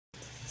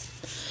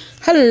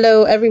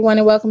Hello, everyone,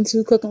 and welcome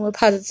to Cooking with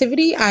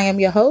Positivity. I am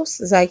your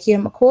host,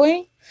 Zykia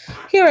McCoy.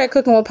 Here at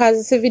Cooking with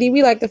Positivity,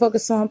 we like to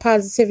focus on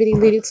positivity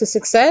leading to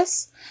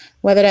success,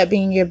 whether that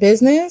be in your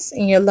business,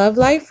 in your love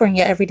life, or in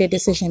your everyday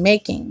decision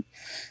making.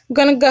 I'm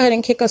going to go ahead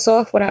and kick us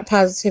off with our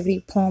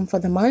positivity poem for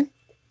the month.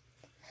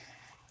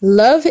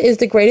 Love is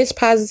the greatest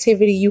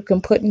positivity you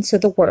can put into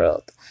the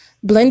world.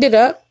 Blend it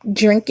up,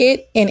 drink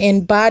it, and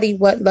embody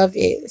what love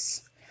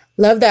is.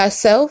 Love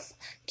thyself.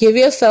 Give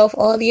yourself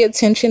all the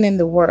attention in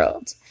the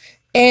world.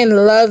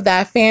 And love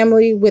thy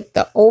family with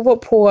the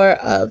overpour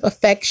of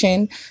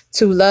affection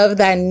to love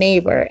thy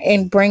neighbor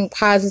and bring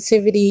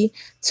positivity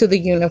to the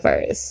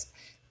universe.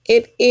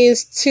 It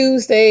is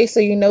Tuesday, so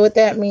you know what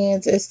that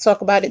means. It's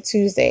Talk About It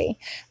Tuesday.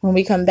 When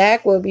we come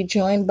back, we'll be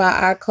joined by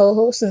our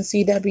co-host and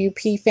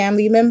CWP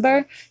family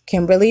member,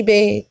 Kimberly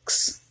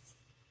Biggs.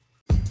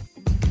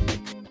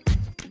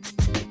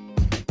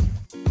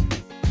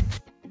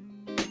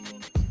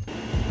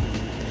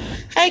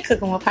 Hi,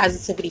 Cooking with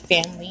Positivity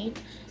family.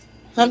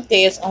 Hump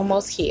Day is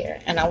almost here,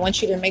 and I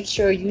want you to make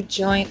sure you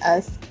join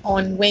us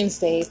on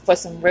Wednesday for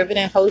some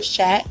riveting host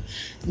chat,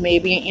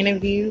 maybe an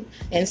interview,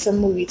 and some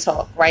movie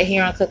talk right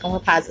here on Cooking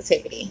with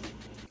Positivity.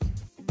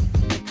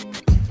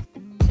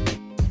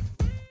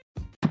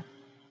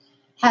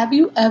 Have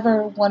you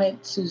ever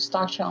wanted to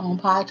start your own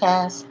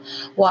podcast?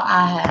 Well,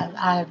 I have.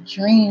 I have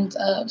dreamed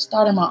of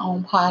starting my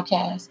own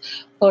podcast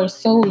for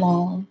so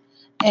long,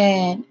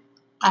 and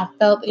I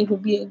felt it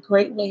would be a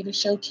great way to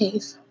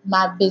showcase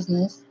my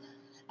business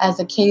as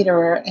a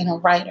caterer and a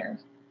writer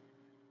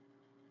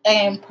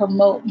and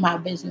promote my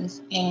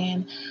business.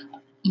 And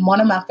one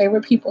of my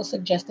favorite people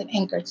suggested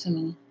Anchor to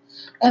me.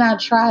 And I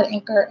tried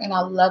Anchor and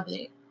I loved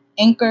it.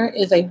 Anchor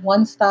is a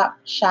one-stop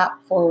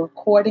shop for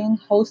recording,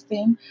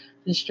 hosting,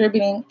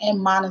 distributing,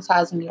 and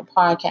monetizing your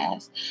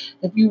podcast.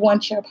 If you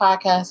want your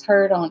podcast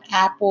heard on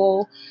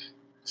Apple,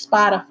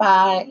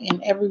 Spotify,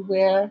 and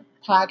everywhere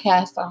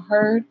podcasts are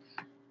heard,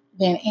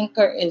 then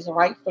Anchor is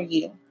right for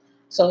you.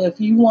 So if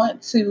you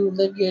want to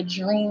live your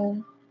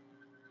dream,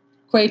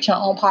 create your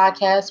own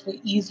podcast with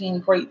easy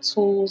and great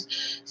tools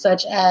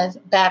such as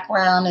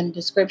background and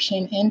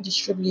description and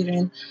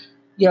distributing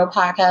your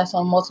podcast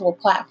on multiple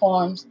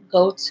platforms,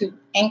 go to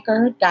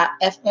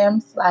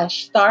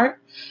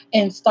anchor.fm/start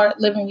and start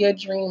living your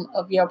dream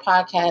of your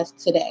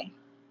podcast today.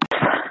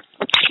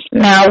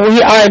 Now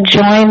we are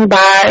joined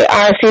by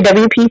our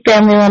CWP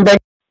family member,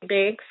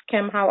 Biggs.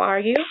 Kim, how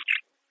are you?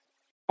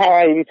 How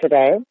are you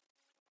today?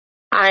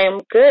 I am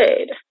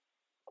good.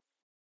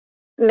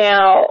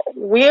 Now,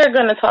 we're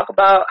going to talk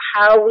about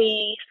how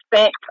we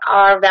spent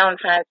our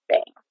Valentine's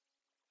Day.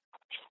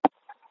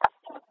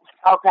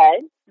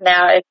 Okay.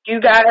 Now, if you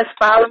guys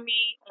follow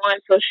me on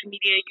social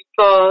media, you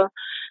saw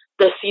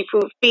the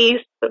seafood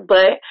feast,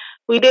 but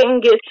we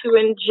didn't get to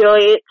enjoy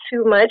it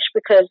too much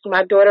because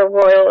my daughter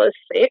Royal is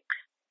sick.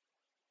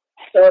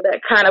 So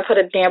that kind of put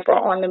a damper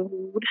on the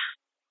mood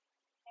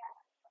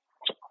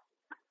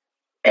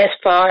as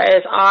far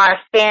as our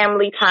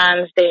family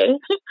times day,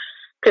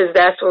 because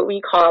that's what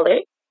we call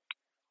it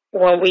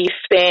when we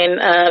spend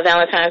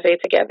Valentine's Day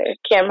together.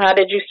 Kim, how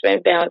did you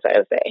spend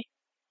Valentine's Day?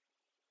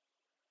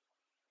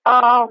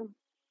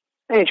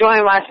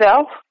 Enjoying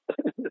myself.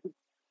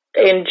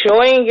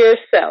 Enjoying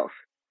yourself.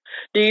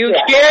 Do you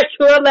care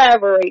to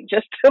elaborate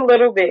just a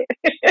little bit?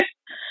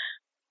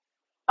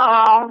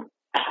 Bought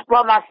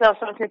myself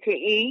something to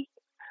eat,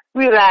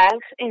 relax,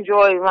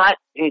 enjoy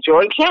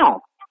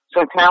count.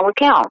 Sometimes we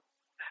count.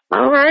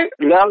 All right.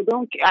 Love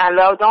don't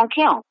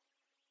count.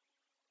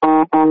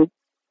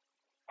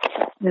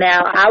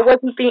 Now, I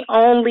wasn't the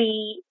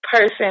only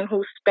person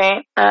who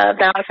spent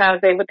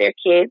Valentine's Day with their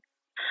kids.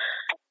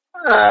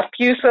 A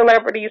few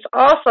celebrities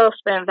also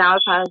spent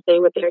Valentine's Day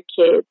with their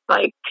kids,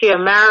 like Tia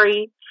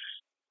Mowry,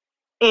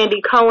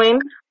 Andy Cohen,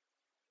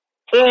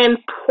 and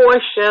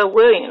Portia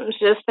Williams,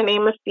 just to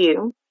name a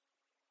few,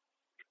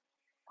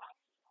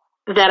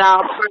 that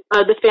are part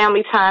of the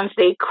Family Times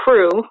Day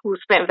crew who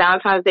spent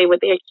Valentine's Day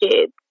with their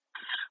kids,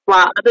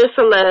 while other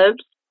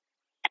celebs,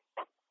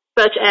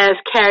 such as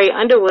Carrie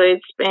Underwood,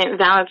 spent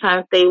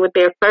Valentine's Day with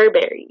their fur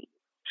babies.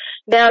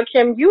 Now,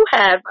 Kim, you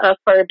have a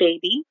fur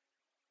baby.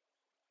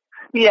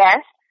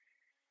 Yes.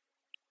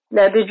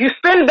 Now, did you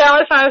spend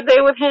Valentine's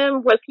Day with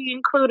him? Was he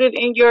included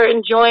in your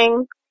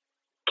enjoying,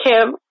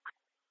 Kim?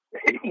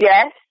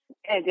 Yes.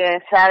 And then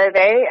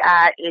Saturday,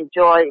 I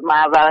enjoyed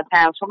my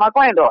Valentine's with my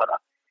granddaughter.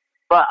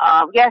 But,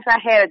 yes, I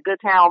had a good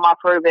time with my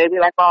fur baby,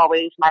 like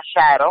always, my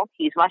shadow.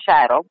 He's my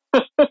shadow.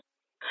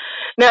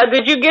 Now,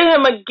 did you get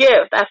him a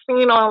gift? I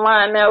seen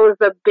online that was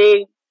a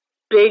big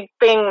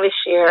thing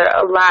this year.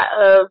 A lot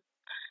of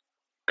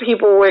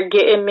people were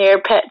getting their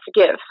pets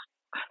gifts.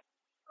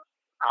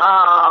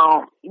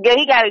 Yeah,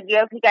 he got a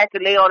gift. He got to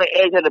lay on the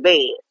edge of the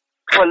bed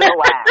for a little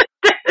while.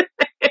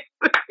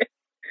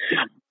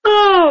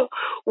 Oh,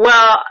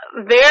 well,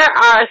 there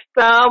are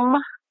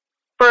some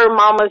fur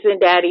mamas and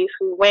daddies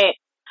who went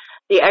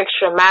the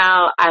extra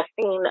mile. I've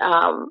seen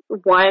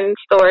one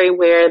story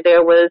where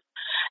there was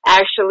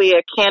actually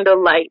a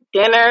candlelight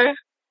dinner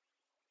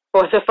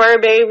For the fur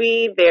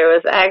baby, there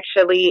was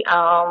actually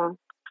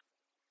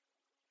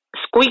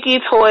squeaky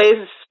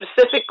toys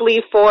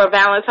specifically for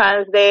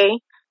Valentine's Day.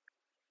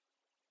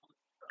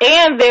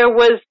 And there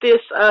was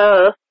this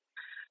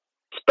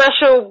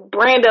special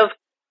brand of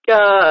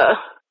catnip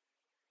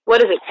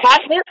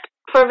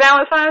for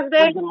Valentine's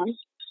Day. Mm-hmm.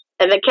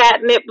 And the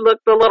catnip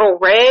looked a little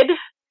red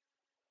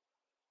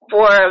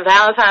for a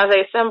Valentine's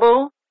Day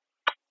symbol.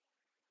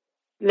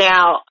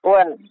 Now,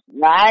 well,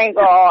 I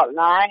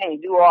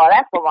ain't do all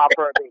that for my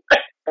birthday.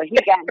 But he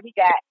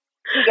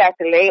got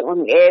to lay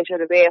on the edge of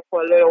the bed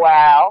for a little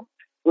while,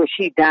 which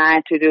he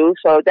dying to do.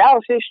 So that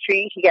was his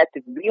treat. He got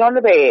to be on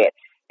the bed,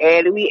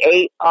 and we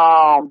ate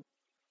some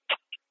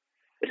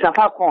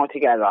popcorn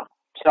together.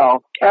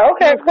 So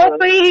okay,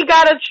 hopefully he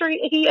got a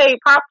treat. He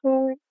ate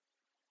popcorn.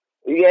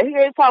 Yeah, he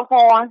ate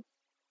popcorn.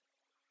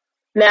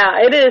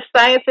 Now, it is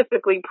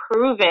scientifically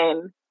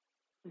proven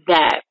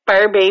that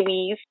fur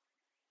babies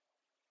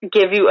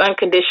give you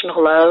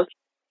unconditional love,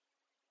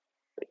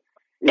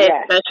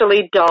 yes.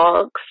 Especially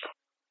dogs.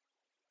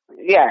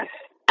 Yes.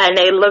 And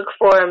they look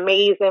for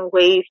amazing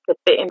ways to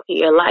fit into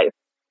your life.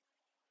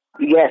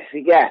 Yes,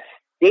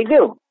 they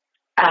do.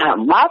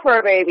 My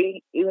fur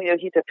baby, even though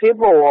he's a pit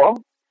bull,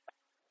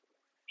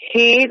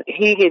 he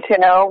can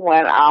tell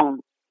when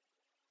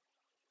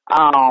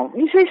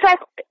you see, it's like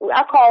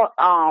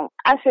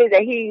I say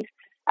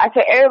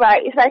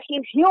everybody, it's like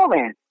he's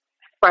human.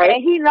 Right.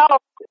 And he knows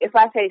if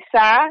I say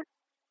Sai,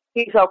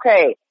 he's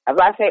okay. If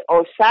I say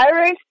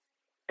Osiris,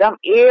 them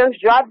ears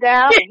drop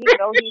down and he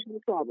knows he's in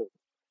trouble.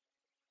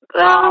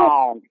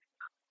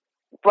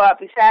 But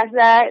besides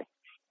that,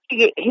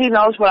 he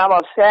knows when I'm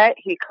upset.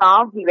 He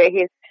comes, he lay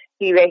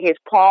his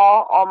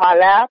paw on my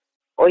lap,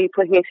 or he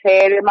put his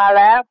head in my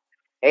lap,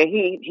 and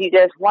he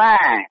just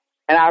whines.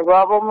 And I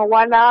rub him and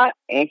whatnot,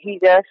 and he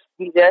just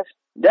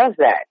does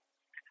that.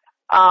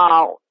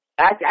 I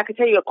can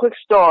tell you a quick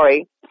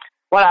story.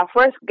 When I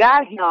first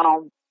got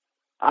him,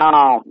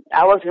 I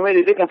wasn't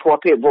really looking for a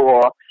pit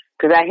bull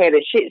because I had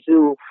a Shih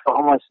Tzu for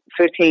almost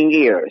 15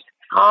 years.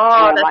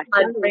 Oh, and that's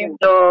my dream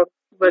dog.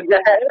 So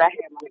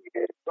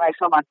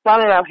my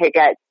son-in-law had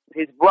got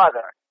his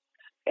brother,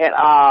 and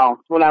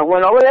when I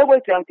went over there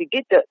with them to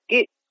get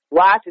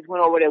I just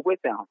went over there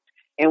with them,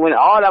 and when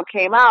all of them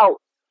came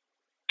out,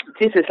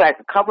 this is like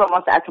a couple of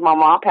months after my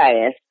mom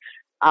passed.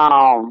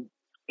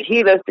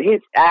 His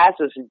eyes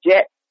was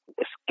jet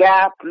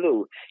sky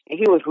blue, and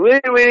he was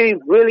really, really,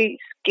 really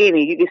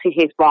skinny. You could see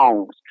his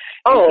bones.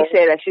 Oh. And he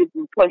said I should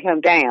put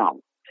him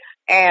down.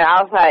 And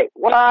I was like,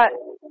 what?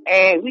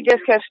 And we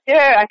just kept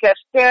staring. I kept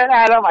staring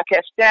at him. And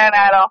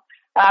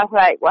I was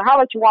like, well, how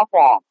much you want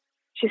for him?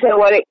 She said,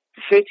 well,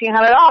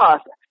 $1,500.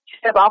 She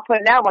said, well, I'm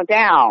putting that one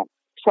down.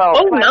 So,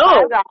 oh,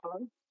 no.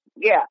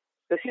 Yeah,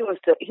 because he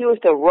was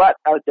the rut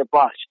of the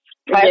bunch.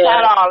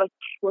 $25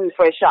 when he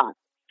first shot.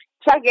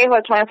 So I gave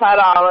her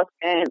 $25,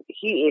 and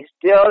he is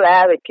still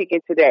alive and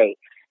kicking today.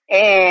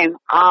 And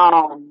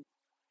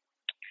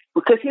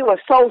because he was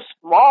so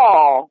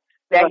small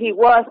that he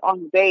was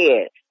on the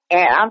bed.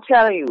 And I'm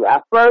telling you,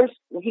 at first,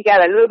 when he got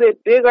a little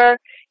bit bigger,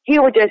 he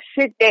would just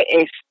sit there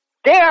and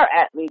stare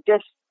at me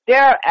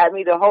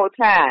the whole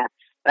time.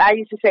 And I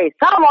used to say,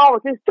 something wrong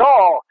with this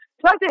dog.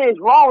 Something is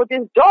wrong with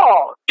this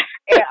dog.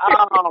 And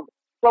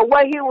but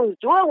what he was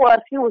doing was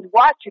he was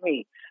watching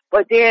me.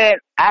 But then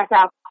after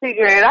I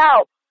figured it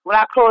out, when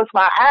I closed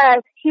my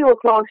eyes, he would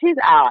close his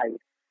eyes.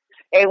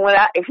 And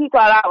if he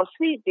thought I was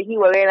asleep, then he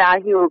would lay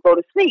down, he would go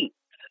to sleep.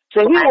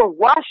 So he would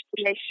watch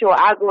to make sure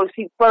I go to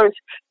sleep first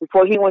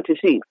before he went to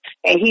sleep.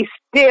 And he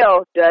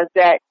still does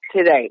that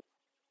today.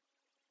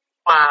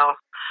 Wow.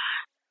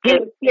 He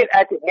would sit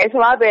at the edge of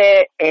my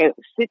bed and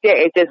sit there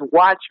and just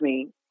watch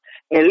me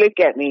and look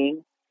at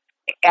me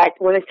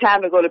when it's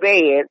time to go to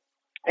bed.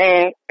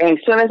 And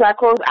as soon as I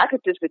could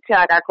just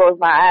pretend like I closed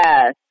my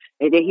eyes.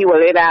 And then he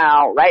would lay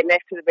down right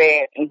next to the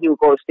bed and he would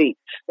go to sleep.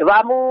 If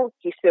I moved,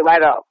 he'd sit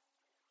right up.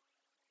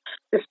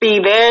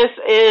 Speed, there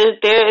is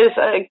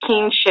a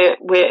kinship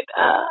with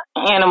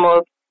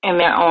animals and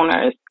their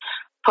owners,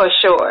 for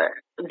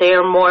sure.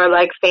 They're more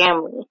like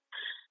family.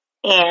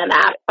 And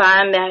I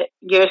find that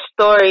your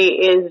story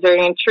is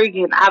very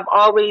intriguing. I've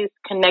always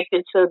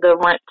connected to the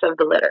runts of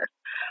the litter.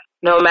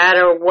 No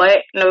matter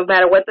what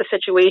the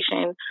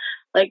situation.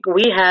 Like,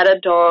 we had a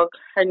dog.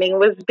 Her name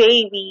was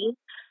Baby.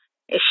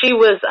 She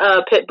was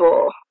a pit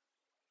bull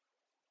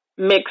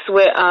mixed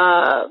with,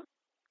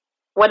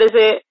 what is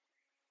it?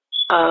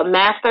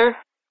 Master?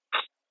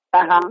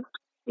 Uh-huh.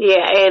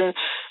 Yeah, and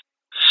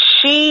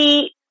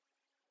she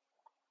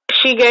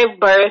gave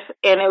birth,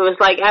 and it was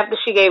like after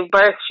she gave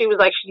birth, she was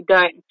like, she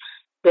done.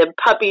 The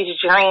puppies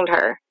drained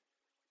her.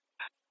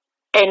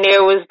 And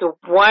there was the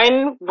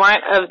one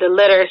runt of the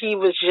litter. He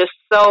was just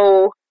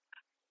so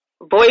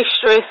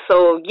boisterous,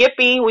 so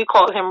yippy. We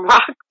called him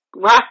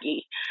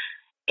Rocky.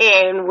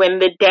 And when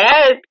the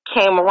dad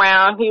came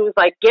around, he was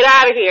like, get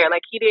out of here.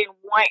 Like, he didn't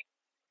want,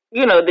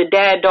 the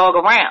dad dog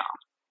around.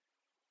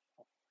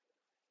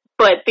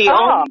 But the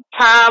only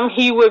time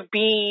he would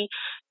be,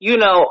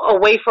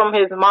 away from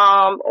his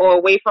mom or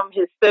away from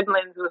his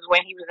siblings was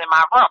when he was in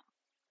my room.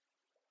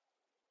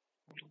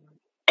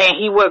 and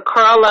he would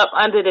curl up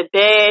under the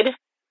bed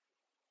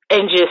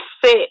and just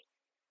sit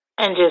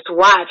and just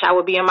watch. I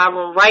would be in my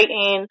room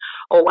writing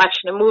or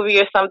watching a movie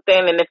or something,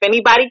 and if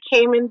anybody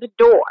came in the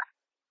door,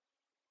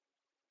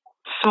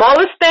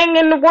 smallest thing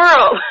in the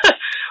world,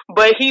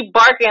 but he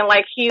barking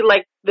like he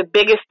like the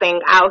biggest thing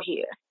out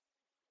here.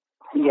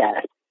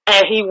 Yes.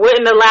 And he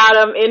wouldn't allow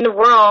them in the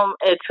room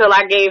until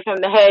I gave him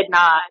the head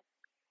nod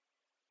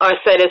or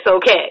said it's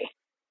okay.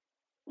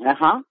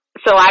 Uh-huh.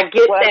 So I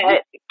get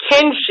that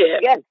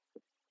kinship. Yes.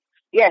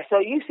 Yes. So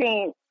you've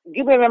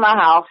been in my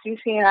house. You've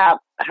seen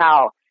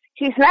how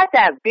he's not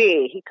that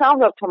big. He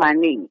comes up to my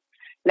knee.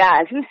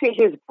 Now, if you see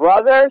his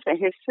brothers and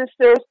his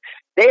sisters,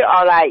 they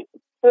are like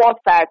 4 or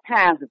 5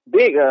 times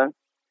bigger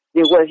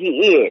than what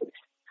he is.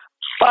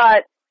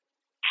 But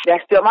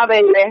that's still my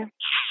baby.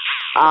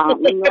 I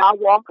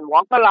walk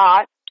a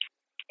lot.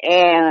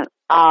 And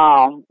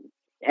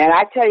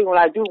I tell you, when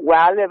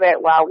I live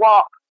at, where I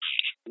walk,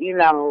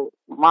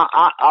 my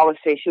aunt always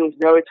said she was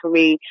nervous for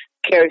me,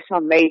 carry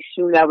some mace,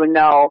 you never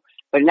know.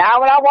 But now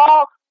when I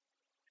walk,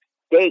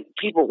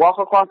 people walk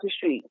across the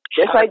street.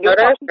 Just like you're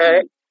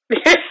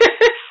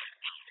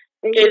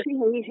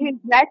he's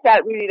not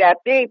that really that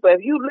big, but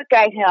if you look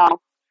at him,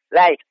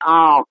 like,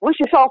 which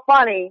is so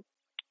funny,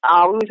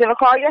 we was in a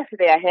car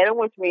yesterday. I had him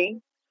with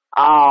me,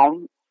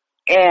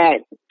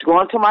 and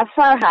going to my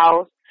son's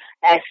house.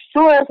 As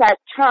soon as I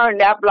turn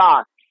that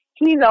block,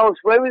 he knows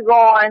where we're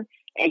going,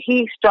 and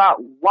he start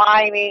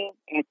whining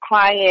and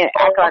crying,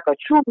 acting like a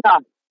true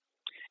nut.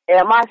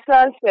 And my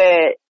son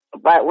said,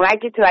 but when I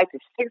get to like the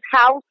 6th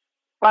house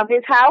from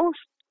his house,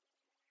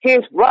 his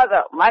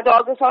brother, my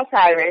dog is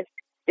Osiris,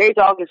 their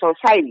dog is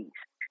Osiris.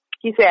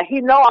 He said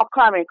he know I'm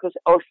coming because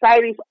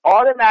Osiris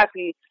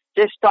automatically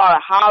just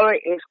started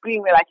hollering and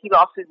screaming like he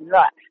lost his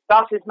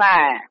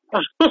mind.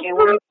 And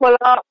when we pull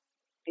up,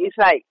 he's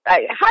like,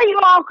 how you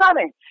know I'm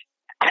coming?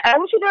 And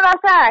what you doing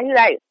outside? He's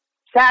like,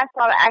 Sai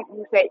started acting,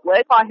 he said, well,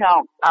 they call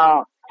him,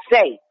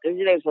 Say, because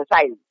his name's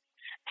Osiris.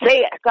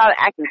 Say started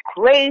acting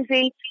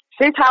crazy,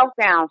 6 house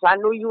down, so I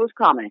knew you was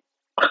coming.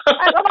 Like,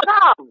 oh my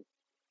God.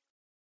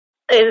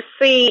 And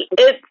see,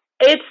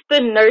 it's the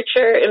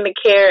nurture and the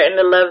care and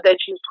the love that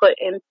you put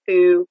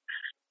into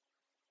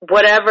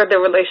whatever the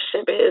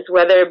relationship is,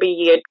 whether it be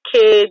your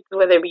kids,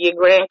 whether it be your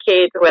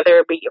grandkids, whether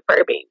it be your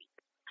fur baby.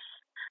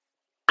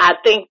 I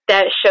think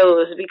that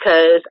shows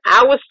because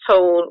I was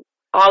told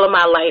all of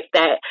my life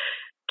that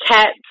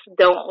cats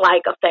don't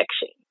like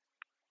affection,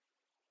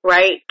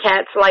 right?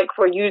 Cats like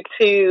for you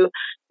to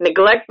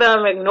neglect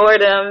them, ignore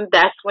them.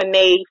 That's when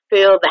they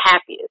feel the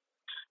happiest,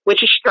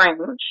 which is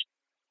strange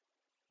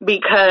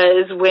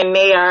because when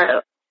they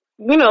are,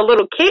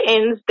 little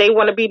kittens, they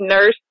want to be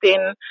nursed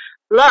and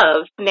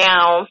loved.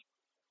 Now,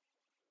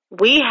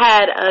 we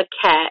had a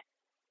cat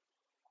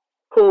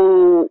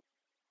who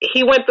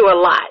he went through a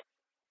lot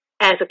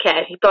as a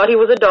cat. He thought he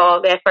was a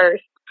dog at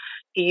first.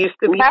 He used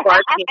to be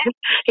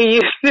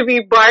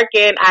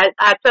barking.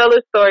 I tell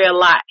this story a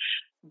lot.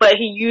 But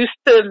he used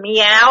to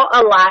meow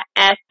a lot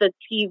at the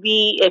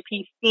TV if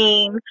he's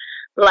seen,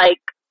 like,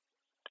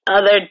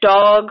 other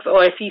dogs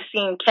or if he's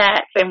seen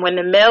cats. And when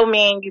the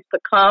mailman used to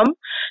come,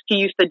 he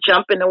used to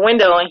jump in the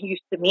window and he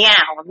used to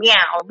meow,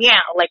 meow,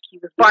 meow, like he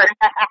was barking.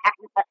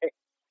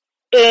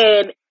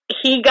 And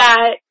he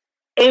got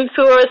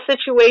into a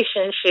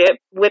situationship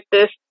with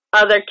this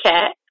other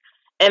cat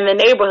in the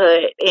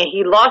neighborhood, and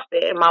he lost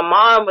it. And my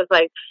mom was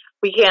like,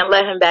 we can't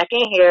let him back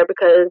in here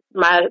because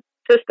my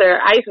sister,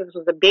 Isis,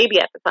 was a baby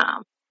at the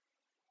time.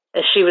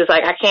 And she was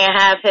like, I can't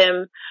have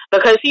him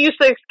because he used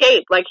to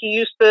escape. Like, he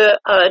used to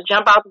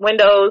jump out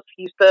windows.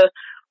 He used to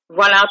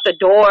run out the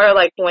door,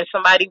 like, when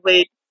somebody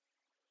would,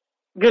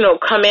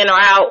 come in or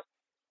out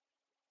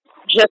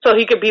just so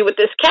he could be with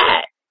this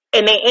cat.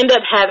 And they end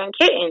up having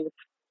kittens.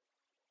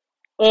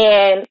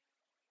 And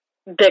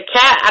the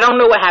cat, I don't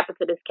know what happened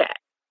to this cat,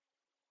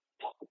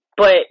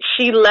 but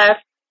she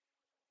left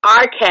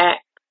our cat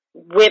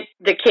with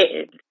the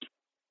kittens.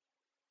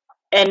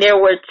 And there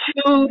were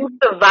 2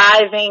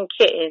 surviving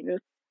kittens.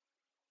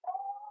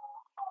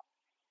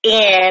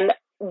 And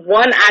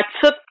I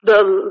took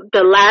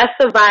the last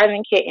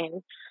surviving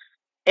kitten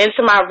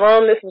into my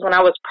room. This is when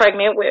I was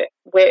pregnant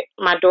with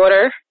my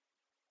daughter,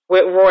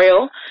 with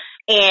Royal.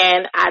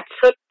 And I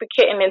took the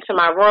kitten into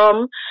my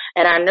room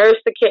and I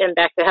nursed the kitten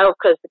back to health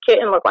because the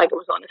kitten looked like it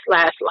was on its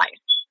last life.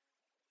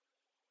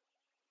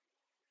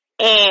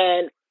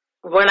 And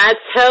when I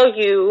tell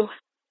you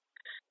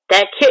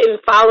that kitten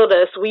followed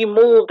us, we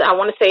moved, I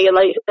want to say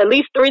like at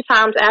least 3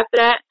 times after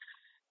that.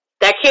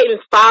 That kitten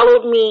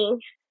followed me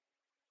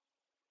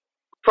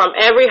from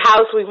every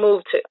house we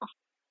moved to.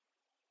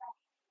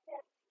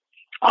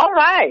 All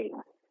right.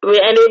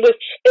 And it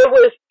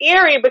was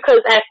eerie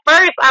because at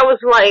first I was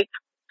like,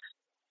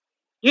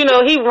 he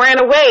ran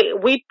away.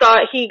 We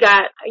thought he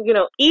got,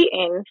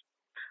 eaten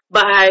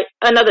by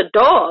another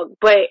dog,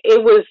 but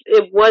it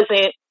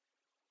wasn't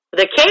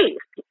the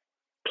case.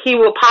 He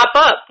will pop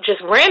up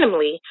just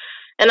randomly.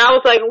 And I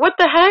was like, what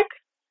the heck?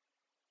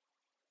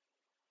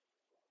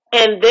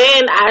 And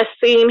then I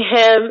seen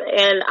him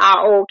and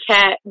our old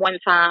cat one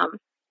time.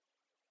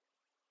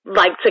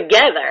 like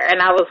together,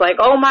 and I was like,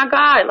 oh my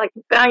God, like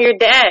you found your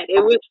dad.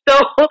 It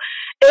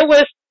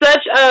was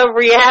such a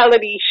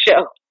reality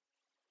show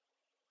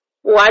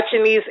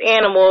watching these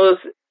animals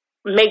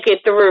make it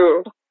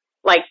through,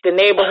 like the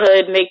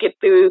neighborhood, make it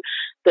through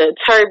the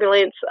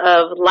turbulence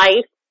of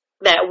life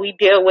that we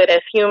deal with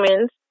as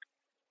humans.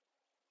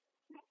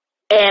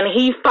 And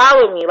he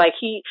followed me, like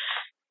he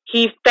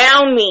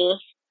found me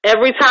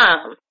every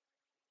time,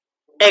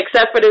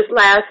 except for this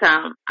last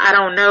time. I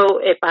don't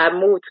know if I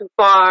moved too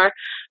far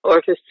or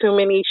if there's too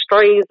many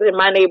strays in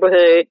my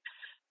neighborhood,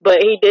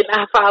 but he did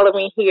not follow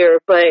me here,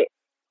 but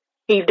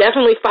he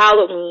definitely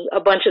followed me a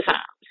bunch of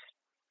times.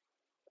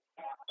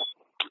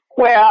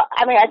 Well,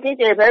 I mean, I think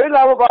they're very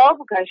lovable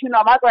because,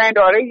 my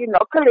granddaughter,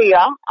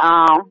 Kalia,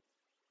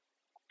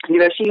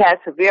 she has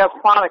severe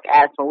chronic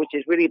asthma, which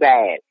is really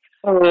bad.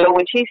 Mm-hmm. So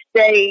when she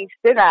stays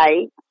the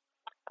night,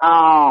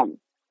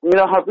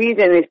 her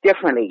breathing is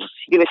differently.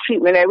 She gets a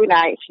treatment every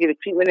night. She gets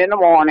a treatment in the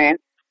morning.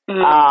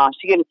 Mm-hmm.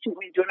 She gets a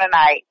treatment during the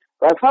night.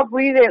 But if her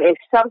breathing is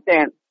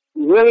something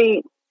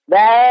really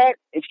bad,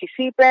 if she's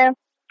sleeping,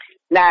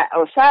 now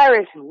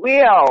Osiris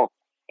will,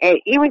 and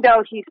even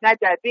though he's not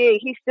that big,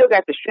 he still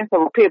got the strength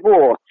of a pit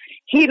bull.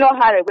 He know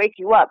how to wake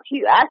you up.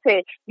 I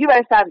said, you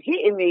better stop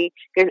hitting me,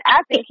 because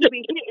I think he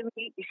be hitting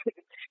me,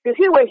 because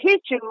he would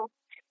hit you,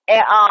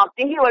 and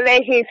then he would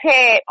lay his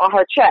head on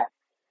her chest.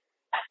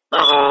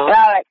 Uh-huh. And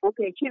I'm like,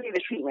 okay, she need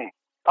a treatment.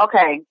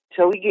 Okay,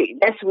 so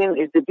that's when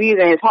the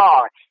breathing is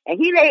hard, and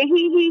he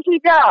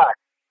does.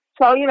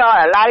 So a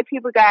lot of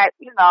people got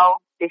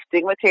the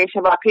stigmatization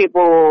about pit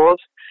bulls,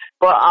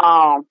 but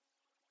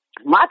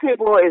my pit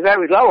bull is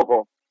very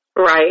lovable.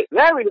 Right.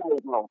 Very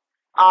lovable.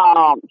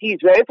 He's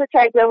very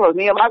protective of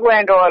me and my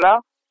granddaughter.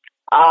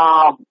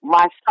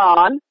 My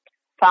son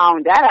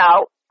found that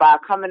out by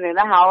coming in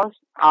the house.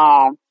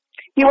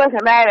 He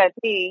wasn't mad at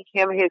me.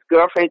 Him and his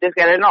girlfriend just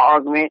got in an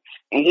argument,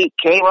 and he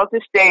came up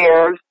the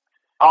stairs,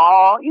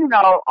 all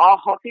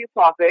huffy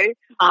puffy.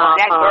 Uh-huh.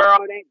 That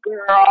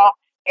girl,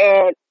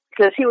 and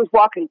because he was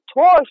walking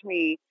towards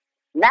me,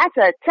 not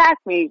to attack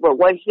me, but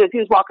he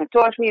was walking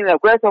towards me in an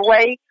aggressive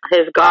way.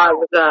 His guard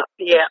was up,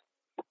 yeah.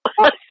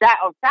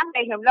 Sam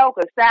made him know,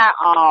 because Sam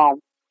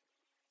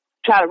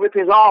tried to rip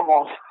his arm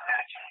off.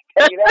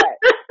 Tell you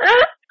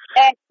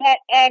that.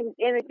 and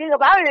the thing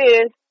about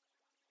it is,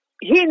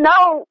 he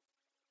know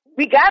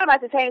we got him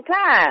at the same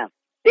time.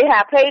 They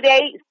have play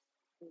dates.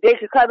 They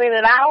could come in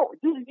and out.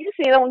 You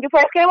seen them when you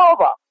first came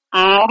over.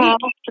 Uh-huh.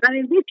 He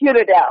trying to beat you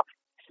to death,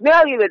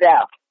 smell you to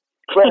death.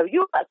 But if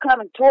you are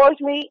coming towards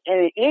me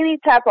in any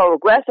type of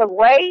aggressive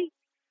way,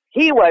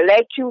 he will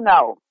let you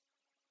know.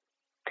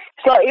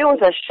 So it was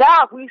a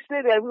shock. We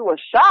stood there, we were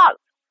shocked.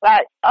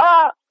 Like,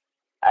 I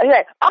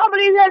don't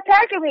believe you're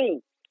attacking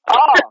me.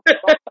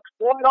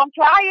 Don't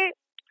try it.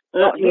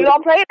 Mm-hmm. You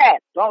don't play that.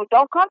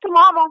 Don't come to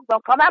mama.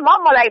 Don't come at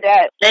mama like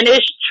that. And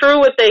it's true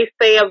what they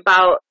say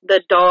about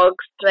the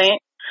dog's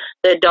scent.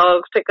 The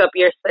dogs pick up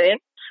your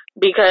scent.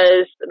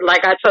 Because,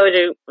 like I told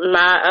you,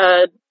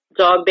 my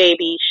dog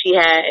baby, she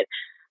had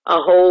a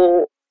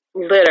whole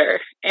litter.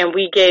 And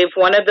we gave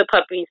one of the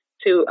puppies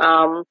to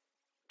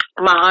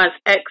my aunt's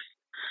ex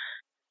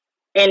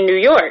in New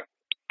York.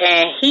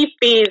 And he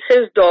feeds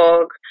his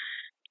dog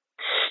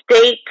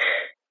steak.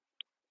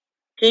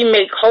 He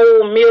make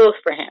whole meals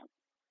for him.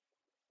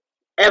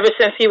 Ever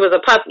since he was a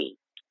puppy.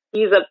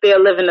 He's up there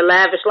living the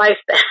lavish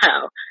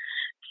lifestyle.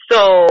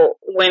 So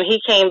when he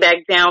came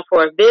back down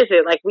for a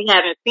visit, like, we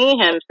haven't seen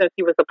him since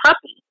he was a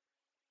puppy.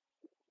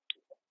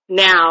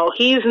 Now,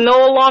 he's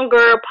no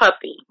longer a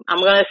puppy. I'm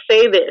going to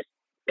say this.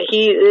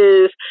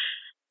 He's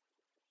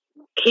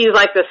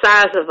like the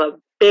size of a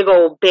big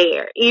old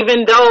bear.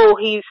 Even though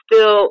he's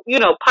still,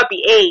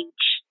 puppy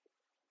age.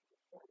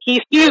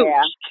 He's huge.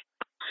 Yeah.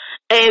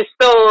 And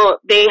so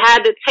they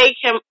had to take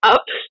him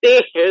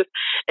upstairs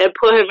and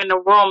put him in a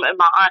room in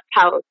my aunt's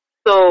house.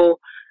 So,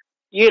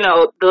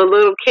 the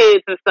little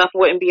kids and stuff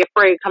wouldn't be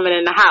afraid coming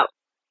in the house.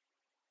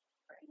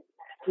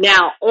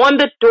 Now, on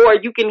the door,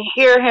 you can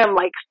hear him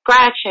like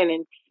scratching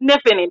and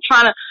sniffing and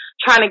trying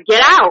to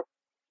get out.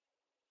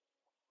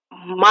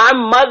 My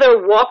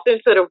mother walked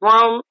into the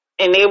room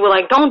and they were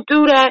like, don't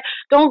do that.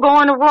 Don't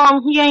go in the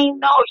room.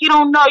 He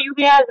don't know you.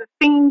 He hasn't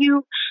seen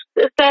you.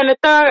 This, that, and the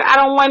third. I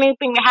don't want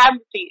anything to happen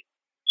to you.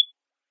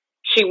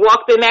 She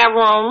walked in that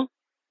room.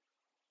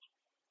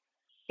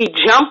 He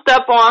jumped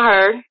up on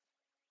her.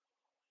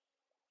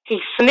 He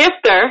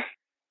sniffed her.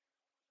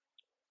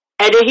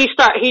 And then he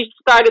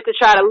started to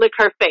try to lick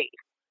her face.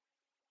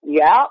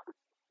 Yeah.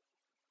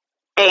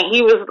 And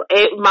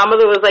my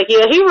mother was like,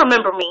 yeah, he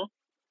remember me.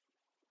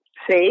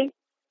 See?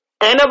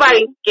 Ain't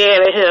nobody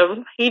scared of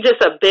him. He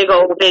just a big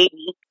old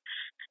baby.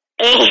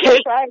 And,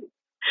 that's right.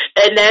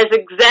 And that's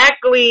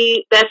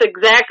exactly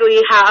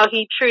how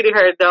he treated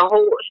her the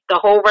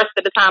whole rest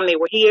of the time they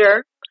were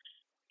here.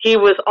 He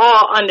was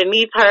all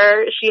underneath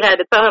her. She had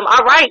to tell him,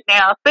 all right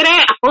now, sit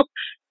down.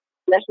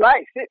 That's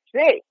right.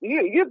 Sit.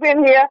 You've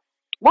been here.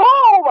 Move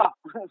over.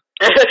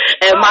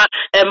 and my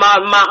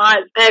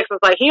aunt's ex was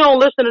like, he don't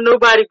listen to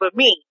nobody but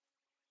me.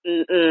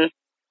 Mm-mm.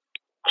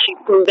 She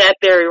proved that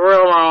theory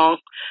real wrong.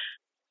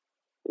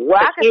 Well,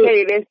 I can tell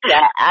you this,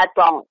 that I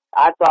thought,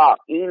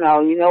 you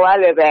know where I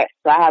live at,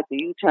 so I have to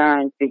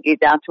U-turn to get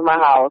down to my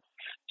house.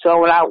 So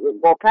when I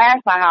go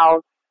past my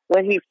house,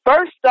 when he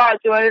first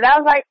started doing it, I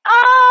was like,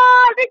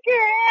 oh, look at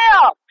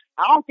him.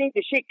 I don't think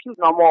the shit cute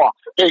no more.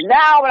 Because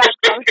now when I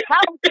come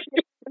house,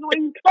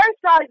 when he first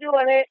started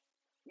doing it,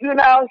 you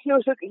know, he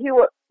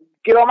would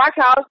get on my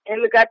couch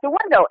and look out the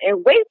window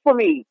and wait for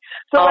me.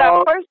 So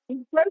when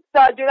he first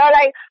started doing it, I was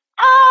like,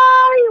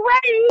 oh, he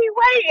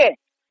waiting.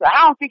 So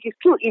I don't think it's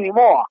cute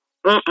anymore.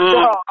 So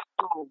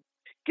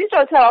get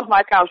your tail off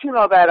my couch. You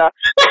know better.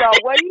 So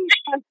what he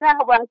does now,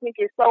 what I think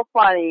is so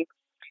funny,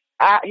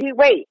 he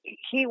wait.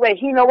 He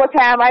know what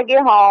time I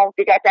get home.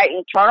 They got that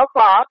internal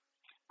clock.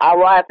 I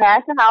ride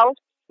past the house.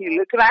 He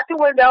looking out the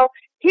window.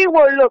 He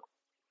will look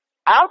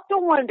out the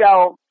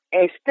window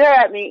and stare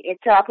at me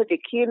until I put the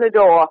key in the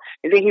door,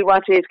 and then he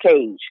runs to his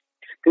cage.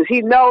 Because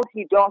he knows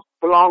he don't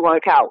belong on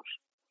the couch.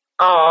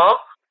 Oh.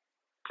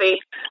 See?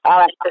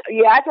 Yeah,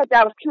 I thought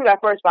that was cute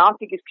at first, but I don't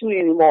think it's cute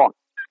anymore.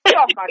 Get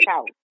off my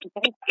couch.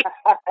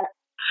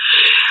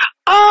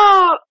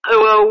 Oh,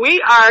 well,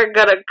 we are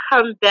going to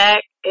come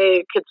back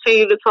and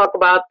continue to talk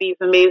about these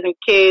amazing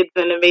kids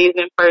and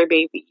amazing fur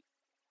babies.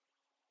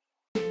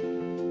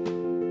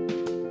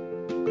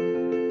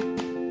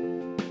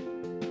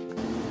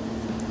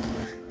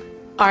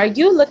 Are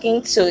you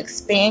looking to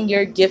expand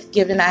your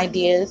gift-giving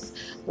ideas?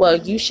 Well,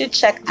 you should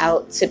check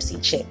out Tipsy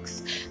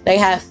Chicks. They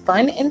have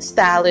fun and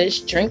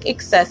stylish drink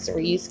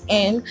accessories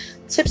and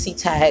tipsy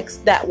tags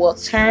that will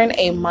turn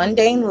a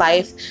mundane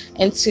life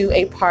into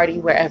a party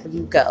wherever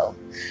you go.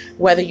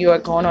 Whether you are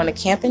going on a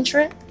camping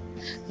trip,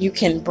 you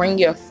can bring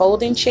your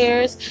folding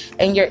chairs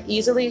and your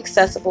easily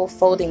accessible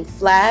folding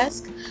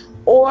flask,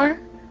 or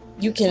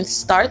you can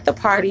start the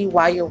party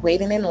while you're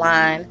waiting in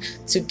line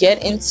to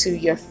get into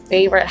your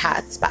favorite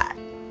hot spot.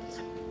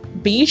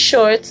 Be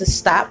sure to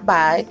stop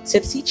by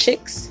Tipsy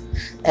Chicks,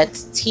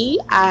 that's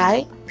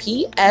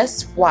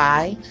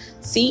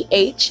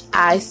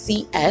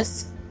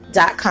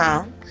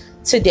TIPSYCHICS.com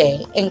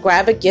today and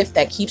grab a gift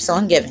that keeps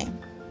on giving.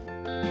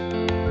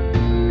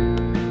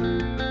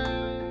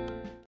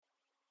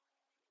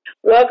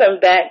 Welcome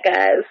back,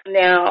 guys.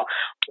 Now,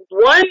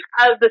 one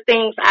of the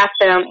things I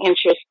found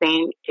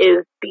interesting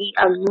is the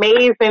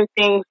amazing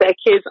things that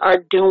kids are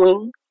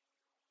doing.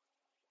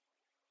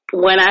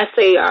 When I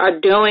say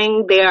are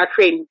doing, they are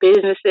creating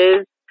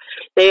businesses.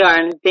 They are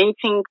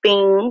inventing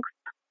things.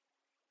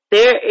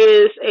 There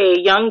is a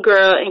young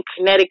girl in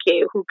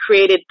Connecticut who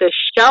created the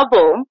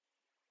shovel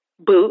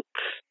boots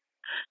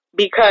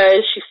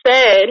because she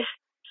said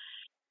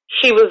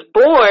she was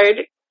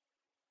bored.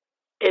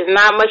 There's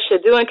not much to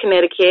do in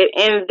Connecticut.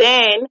 And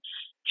then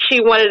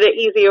she wanted an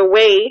easier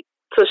way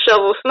to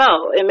shovel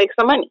snow and make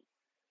some money.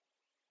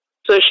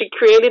 So she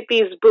created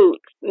these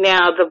boots.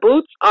 Now, the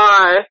boots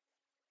are,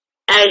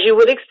 as you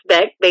would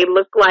expect, they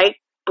look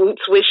like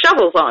boots with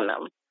shovels on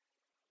them.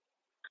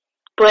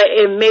 But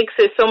it makes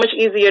it so much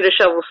easier to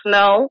shovel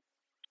snow.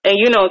 And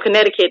you know, in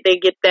Connecticut, they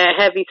get that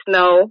heavy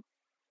snow.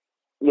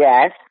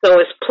 Yes. So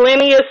it's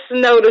plenty of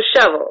snow to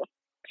shovel.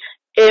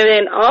 And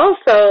then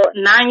also,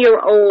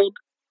 9-year-old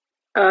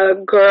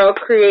girl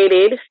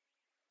created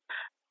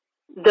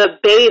the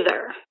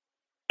bather.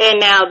 And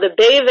now the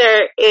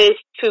bather is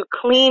to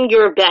clean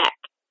your back.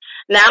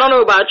 Now, I don't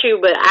know about you,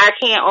 but I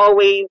can't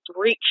always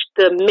reach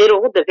the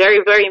middle, the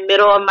very, very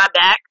middle of my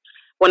back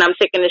when I'm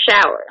taking a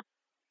shower.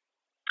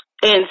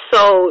 And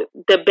so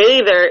the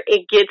bather,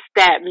 it gets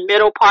that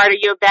middle part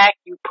of your back.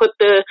 You put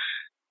the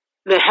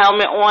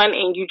helmet on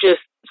and you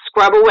just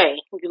scrub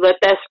away. You let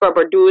that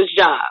scrubber do its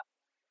job.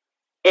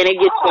 And it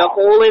gets your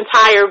whole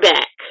entire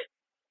back.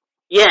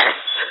 Yes.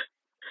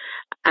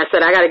 I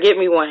said, I got to get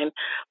me one.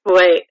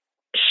 But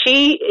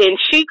she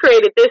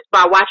created this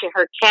by watching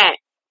her cat.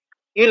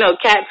 You know,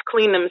 cats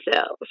clean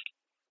themselves.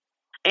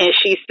 And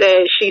she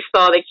said she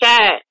saw the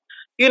cat,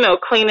 you know,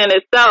 cleaning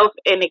itself,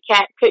 and the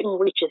cat couldn't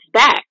reach its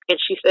back. And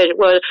she said,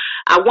 well,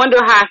 I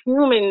wonder how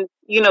humans,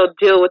 you know,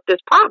 deal with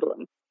this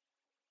problem.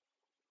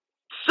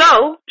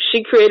 So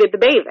she created the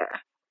bather.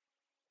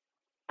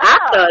 I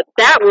thought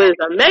that was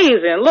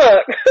amazing.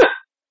 Look.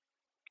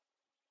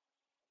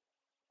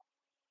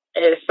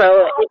 And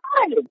so,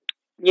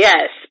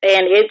 yes,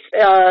 and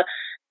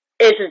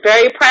it's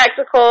very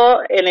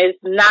practical, and it's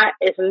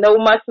no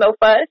muss, no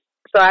fuss.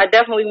 So I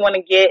definitely want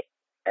to get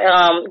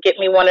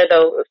me one of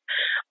those.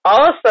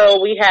 Also,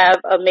 we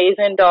have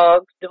amazing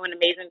dogs doing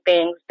amazing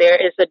things. There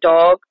is a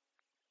dog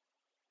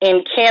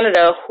in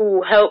Canada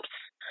who helps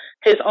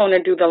his owner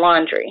do the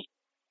laundry.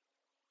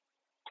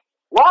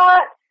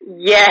 What?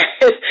 Yes.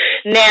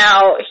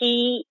 Now,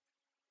 he,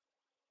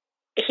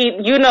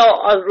 you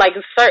know, like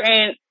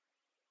certain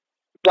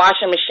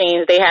washing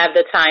machines, they have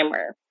the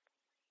timer.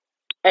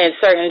 And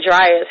certain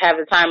dryers have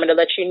the timer to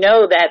let you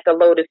know that the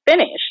load is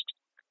finished.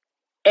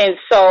 And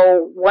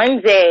so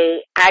one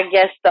day, I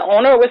guess the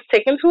owner was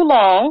taking too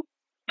long.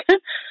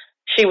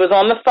 She was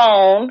on the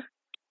phone.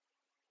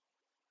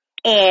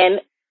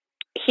 And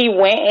he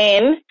went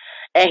in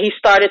and he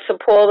started to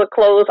pull the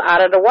clothes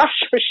out of the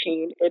washing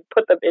machine and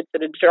put them into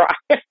the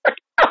dryer.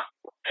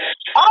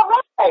 All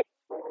right.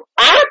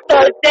 I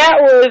thought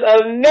that was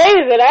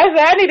amazing. I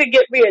said, I need to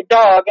get me a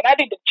dog, and I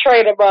need to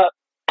train him up,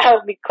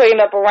 help me clean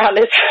up around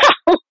this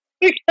house,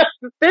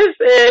 because this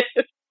is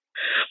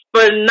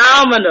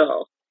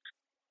phenomenal.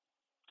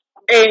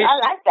 And I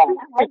like that.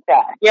 I like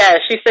that. yeah,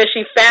 she said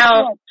she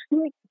found.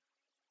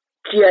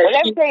 Yeah, Well,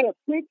 let me tell you a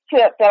quick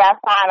tip that I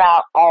found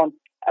out on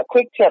a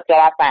quick tip that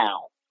I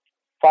found.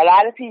 For a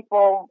lot of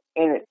people,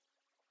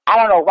 I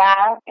don't know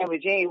why in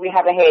Virginia we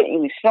haven't had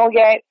any snow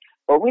yet,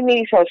 but we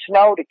need some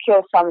snow to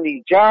kill some of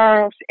these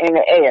germs in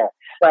the air.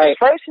 right.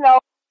 The first snow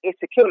is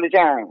to kill the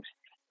germs.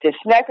 The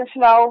second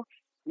snow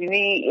you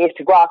need is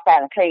to go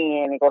outside and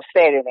clean and go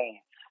set it in.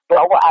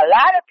 But what a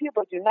lot of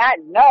people do not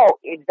know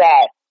is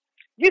that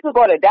you can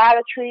go to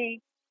Dollar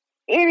Tree,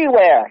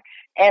 anywhere,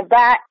 and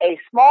buy a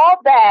small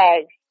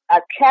bag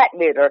of cat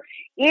litter,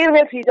 even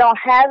if you don't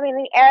have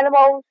any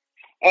animals.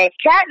 And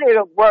cat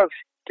litter works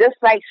just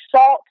like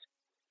salt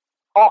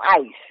on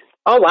ice.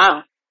 Oh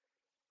wow.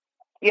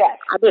 Yes.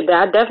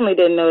 I definitely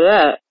didn't know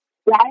that.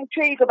 Dollar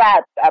Tree, you can buy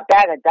a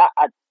bag of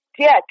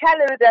cat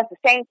litter does the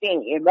same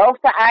thing. It melts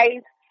the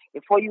ice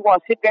before you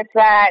want to sit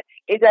inside.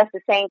 It does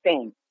the same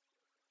thing.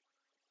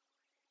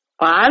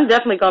 Well, I'm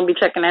definitely going to be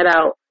checking that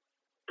out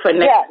for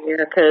next year,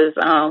 because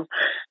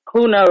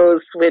who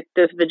knows with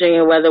this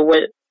Virginia weather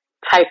what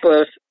type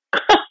of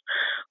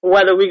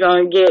weather we're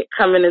going to get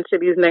coming into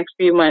these next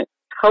few months.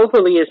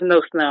 Hopefully it's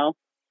no snow.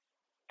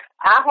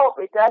 I hope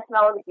it does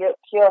snow to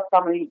kill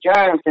some of these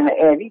germs in the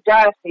air. These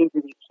germs seem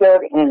to be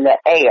killed in the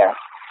air.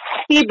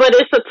 See, but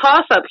it's a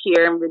toss-up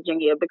here in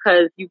Virginia,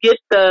 because you get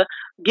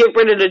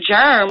rid of the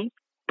germs,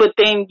 but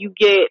then you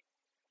get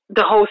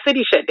the whole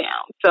city shut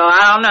down. So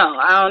I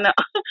don't know.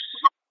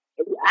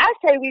 I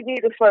say we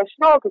need the first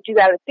snow, because you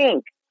got to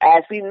think,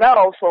 as we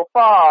know so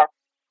far,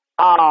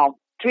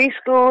 3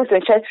 schools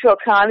in Chesterfield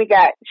County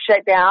got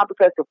shut down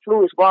because the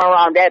flu is going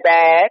around that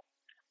bad.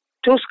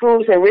 2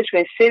 schools in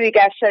Richmond City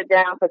got shut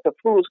down because the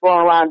flu is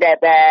going around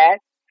that bad.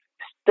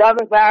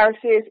 Stubborn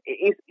viruses,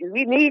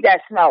 we need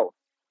that snow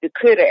to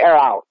clear the air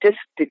out, just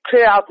to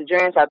clear out the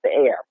germs out the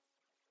air.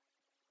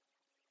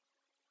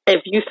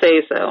 If you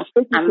say so.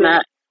 I'm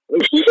not.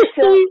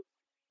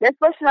 That's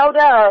what snow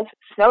does.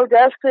 Snow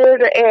does clear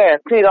the air,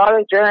 clear all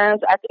the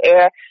germs out the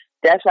air.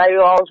 That's why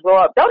you always grow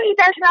up. Don't eat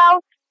that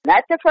snow.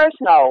 Not the first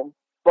snow,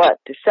 but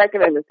the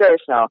second and the third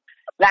snow.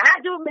 Now,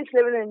 I do miss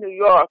living in New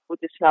York with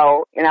the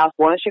snow, and I was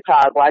born in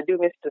Chicago. I do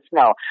miss the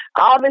snow.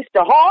 I don't miss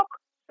the hawk,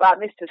 but I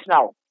miss the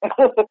snow.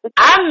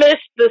 I miss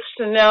the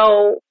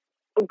snow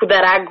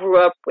that I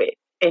grew up with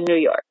in New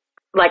York.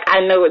 Like, I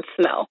know it's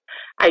snow.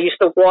 I used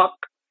to walk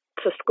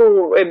to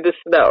school in the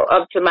snow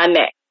up to my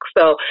neck.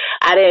 So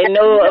I didn't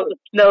know of a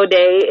snow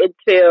day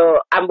until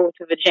I moved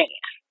to Virginia.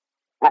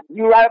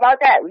 You're right about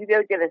that.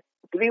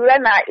 Believe it or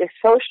not, it's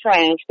so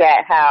strange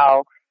that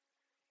how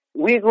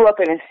we grew up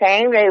in the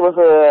same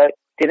neighborhood,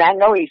 did not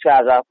know each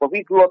other, but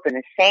we grew up in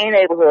the same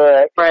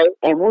neighborhood, right,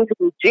 and moved to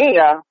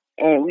Virginia,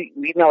 and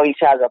we know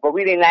each other, but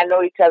we did not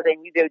know each other,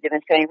 and we lived in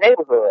the same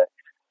neighborhood.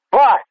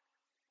 But,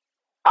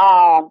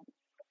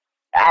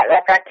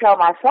 like I tell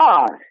my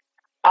sons,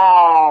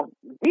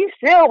 we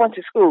still went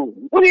to school.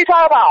 What are you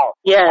talking about?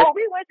 Yeah. Oh,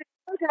 we went to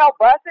school,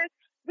 buses.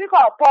 We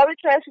call it public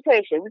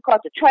transportation. We call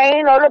it the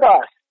train or the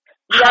bus.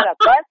 We got a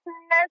bus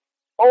pass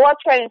or a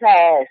train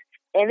pass,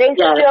 and they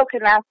still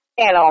cannot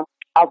stand on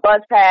a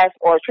bus pass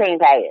or a train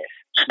pass.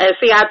 And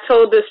see, I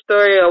told this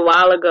story a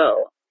while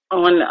ago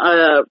on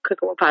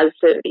Cooking with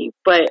Positivity,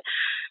 but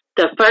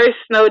the first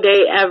snow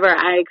day ever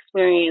I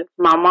experienced,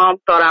 my mom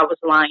thought I was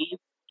lying.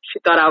 She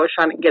thought I was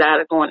trying to get out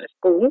of going to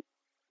school.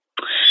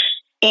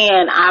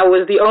 And I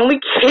was the only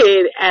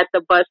kid at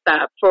the bus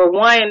stop. For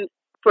one,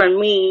 for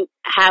me,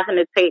 having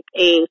to take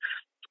a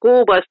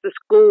school bus to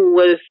school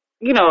was,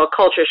 a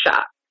culture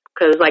shock.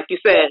 Because like you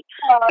said,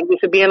 I'm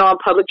used to being on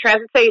public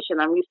transportation.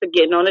 I'm used to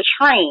getting on a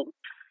train.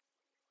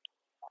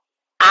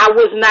 I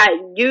was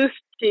not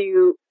used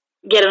to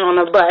getting on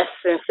a bus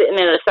and sitting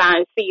in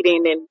assigned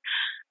seating and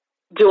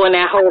doing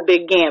that whole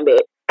big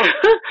gambit.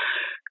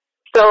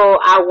 So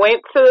I went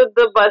to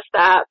the bus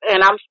stop,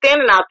 and I'm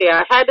standing out there.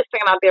 I had to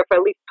stand out there for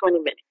at least 20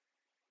 minutes.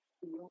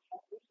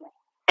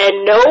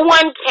 And no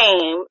one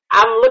came.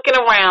 I'm looking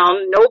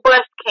around. No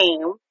bus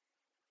came.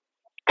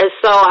 And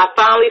so I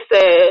finally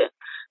said,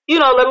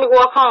 let me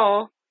walk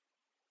home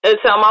and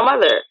tell my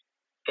mother.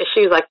 And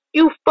she was like,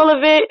 you full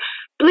of it?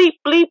 Bleep,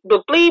 bleep,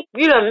 bleep.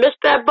 You done missed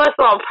that bus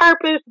on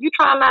purpose. You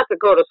trying not to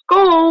go to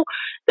school.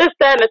 This,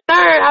 that, and the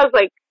third. I was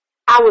like,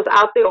 I was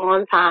out there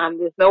on time.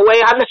 There's no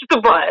way I missed the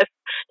bus.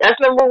 That's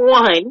number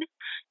one.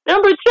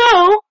 Number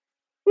two,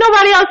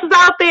 nobody else is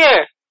out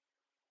there.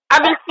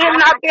 I've been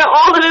standing out there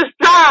all of this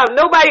time.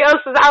 Nobody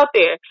else is out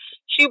there.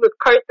 She was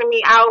cursing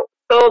me out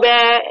so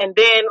bad. And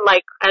then,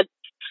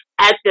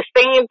 at the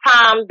same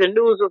time, the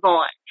news was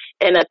on.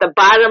 And at the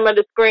bottom of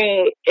the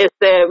screen, it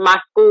said my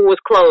school was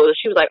closed.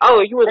 She was like,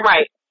 oh, you was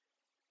right.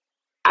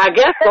 I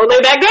guess go lay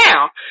back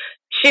down.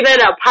 She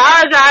didn't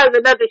apologize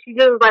or nothing. She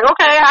just was like,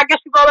 okay, I guess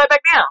you go lay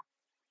back down.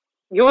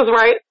 You was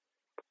right.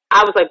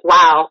 I was like,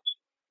 wow.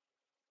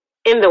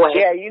 In the way.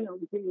 Yeah,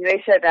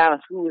 they shut down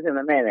schools in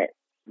a minute.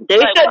 They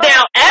shut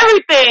down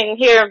everything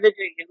here in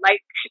Virginia.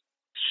 Like,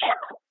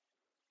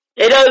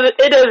 it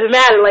doesn't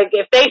matter. Like,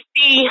 if they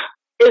see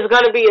it's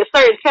going to be a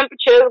certain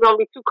temperature, it's going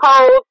to be too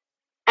cold,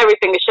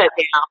 everything is shut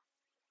down.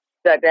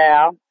 Shut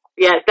down.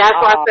 Yes, that's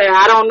why I said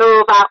I don't know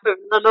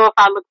if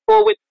I look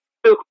forward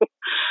to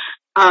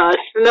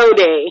snow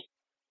day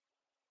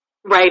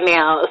right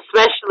now,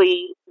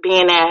 especially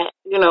being at,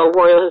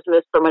 Royal has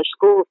missed so much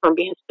school from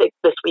being sick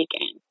this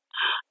weekend.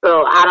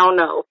 So I don't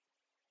know.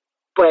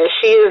 But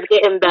she is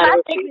getting better.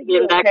 She's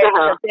getting back to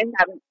health.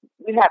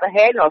 We haven't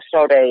had no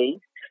snow days.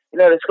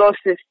 The school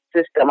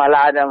system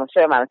allowed them a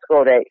certain amount of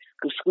school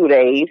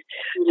days.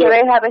 So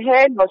they haven't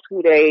had no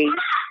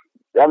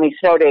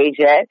snow days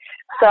yet.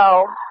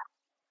 So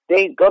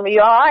they gonna be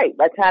all right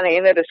by the time they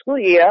end of the school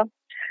year.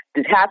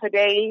 The half a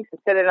days,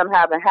 instead of them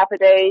having half a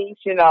days,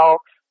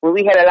 when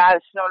we had a lot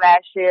of snow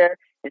last year,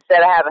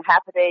 instead of having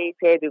half a day,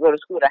 they had to go to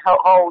school the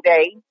whole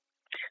day.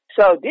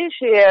 So this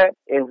year,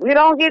 if we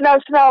don't get no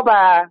snow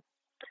by,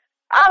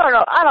 I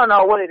don't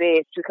know what it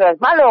is, because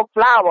my little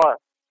flower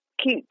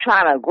keep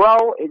trying to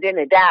grow and then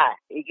it die.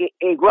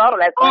 It grow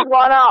like, what's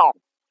going on?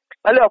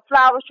 My little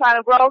flower's trying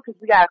to grow because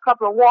we got a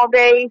couple of warm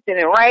days, then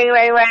it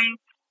rain,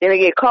 then it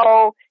get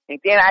cold, and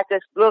then I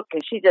just look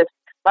and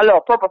my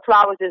little purple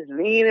flower just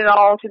leaning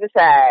on to the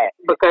side.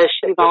 Because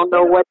she don't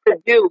know what to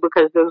do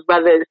because this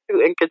weather is too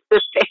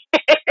inconsistent.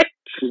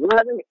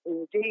 Weather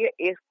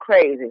is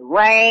crazy.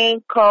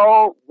 Rain,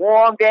 cold,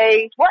 warm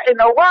days. What in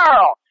the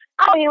world?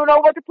 I don't even know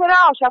what to put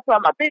on. Should I put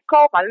on my big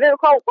coat, my little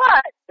coat?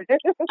 What?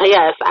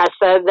 Yes, I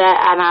said that,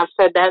 and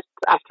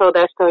I've told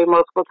that story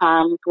multiple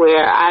times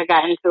where I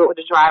got into it with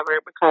the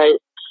driver because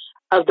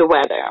of the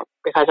weather.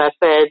 Because I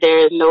said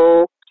there is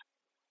no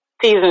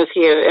seasons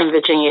here in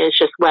Virginia. It's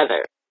just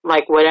weather.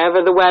 Like,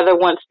 whatever the weather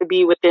wants to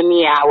be within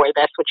the hour,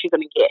 that's what you're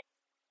going to get.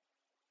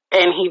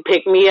 And he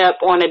picked me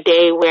up on a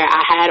day where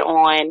I had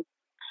on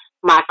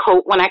my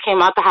coat when I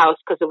came out the house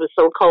because it was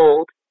so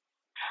cold.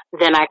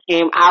 Then I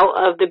came out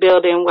of the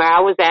building where I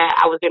was at.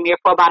 I was in there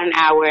for about an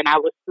hour, and I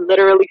was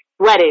literally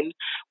sweating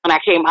when I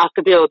came out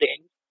the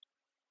building.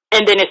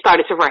 And then it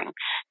started to rain,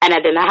 and I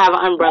did not have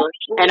an umbrella.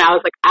 And I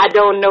was like, I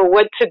don't know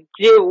what to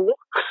do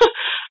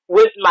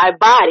with my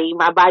body.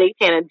 My body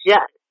can't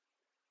adjust.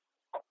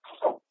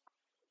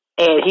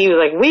 And he was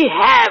like, we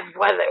have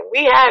weather.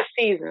 We have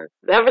seasons.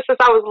 Ever since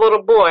I was a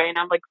little boy, and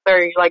I'm like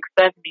 30, like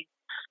 70.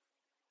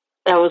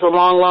 That was a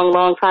long, long,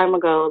 long time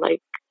ago.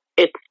 Like,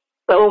 it's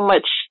so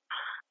much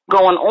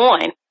going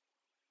on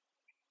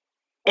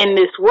in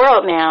this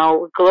world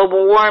now,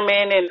 global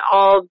warming and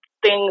all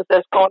things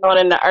that's going on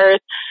in the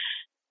earth.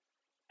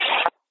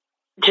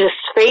 Just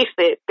face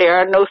it, there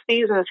are no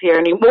seasons here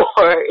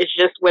anymore. It's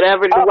just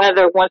whatever the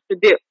weather wants to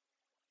do.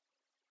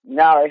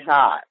 No, it's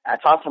not. I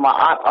talk to my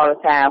aunt all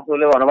the time who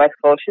live on the West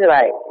Coast. She's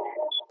like,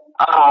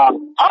 oh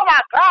my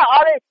God,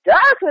 all it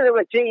does in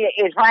Virginia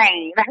is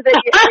rain. I said,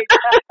 yeah,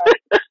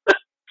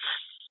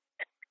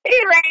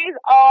 it rains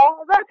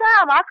all the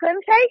time. I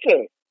couldn't take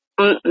it.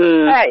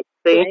 Hey,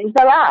 it rains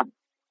a lot.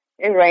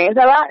 It rains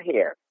a lot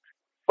here.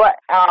 But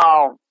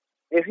I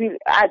watch, me,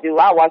 I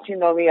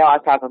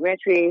watch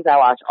documentaries, I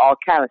watch all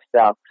kind of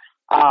stuff.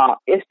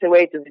 It's the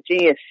way the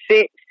Virginia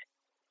sits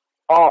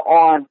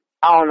on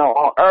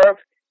Earth.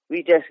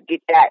 We just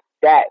get that.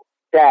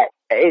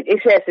 It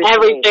says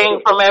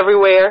everything from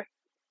everywhere.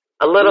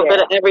 A little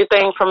bit of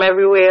everything from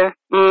everywhere.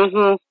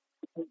 Mm-hmm.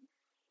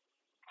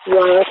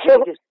 Yeah,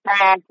 it just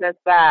passes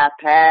by.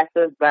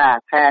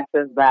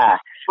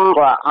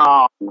 But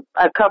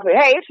a couple.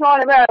 Hey, it's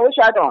morning, man. What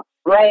y'all doing?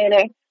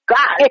 Raining.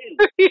 God.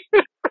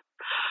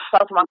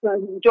 Talk to my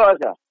cousin in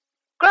Georgia.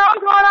 Girl, what's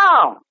going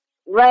on?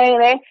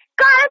 Raining.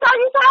 God, that's all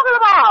you talking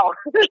about.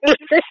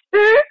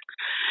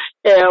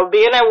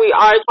 Being that we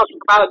are talking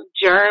about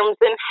germs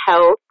and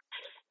health,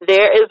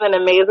 there is an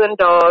amazing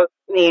dog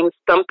named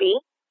Stumpy.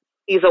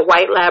 He's a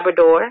white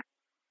Labrador.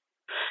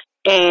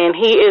 And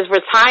he is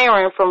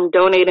retiring from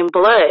donating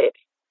blood.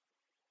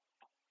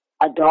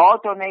 A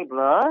dog donate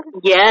blood?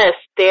 Yes,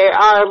 there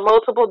are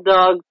multiple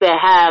dogs that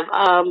have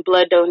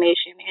blood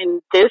donation.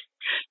 And this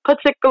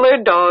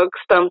particular dog,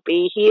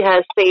 Stumpy, he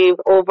has saved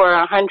over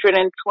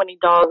 120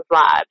 dogs'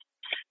 lives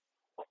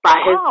by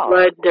his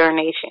blood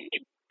donation.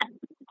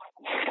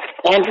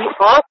 And he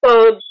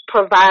also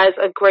provides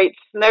a great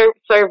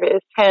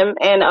service, him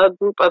and a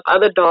group of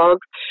other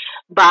dogs,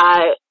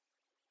 by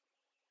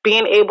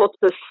being able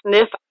to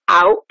sniff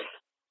out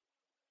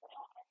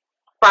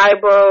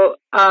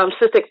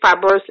cystic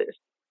fibrosis.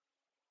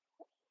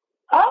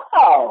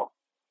 Oh.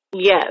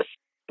 Yes.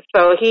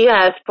 So he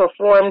has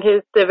performed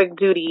his civic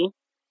duty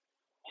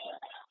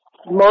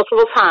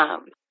multiple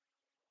times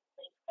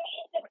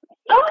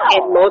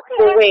in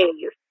multiple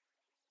ways.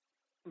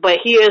 But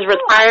he is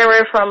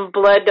retiring from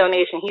blood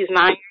donation. He's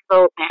 9 years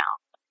old now.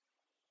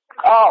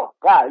 Oh,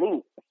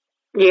 golly.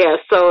 Yeah,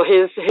 so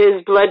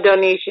his blood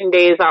donation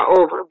days are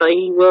over, but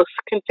he will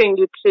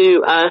continue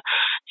to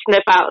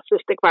sniff out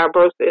cystic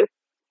fibrosis.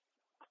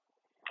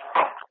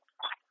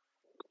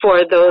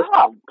 for those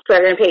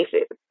certain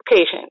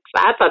patients.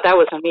 I thought that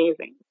was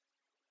amazing.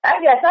 I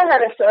guess I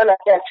had a story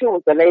like that too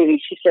with the lady.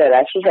 She said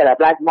she had a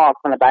black mark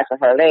on the back of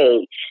her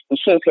leg, and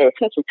she didn't pay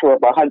attention to it,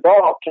 but her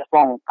dog kept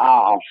on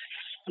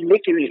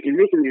licking it.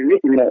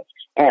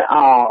 And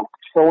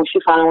so when she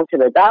finally went to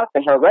the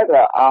doctor, her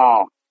regular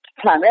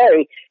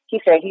primary, he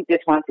said he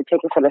just wanted to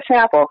take it for the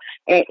sample,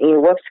 and it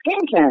was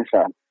skin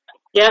cancer.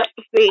 Yep.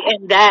 See,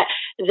 and that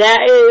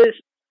is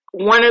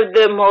one of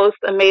the most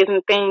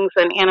amazing things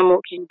an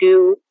animal can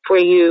do for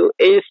you,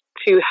 is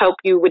to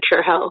help you with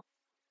your health.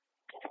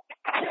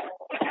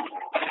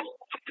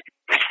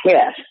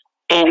 Yes.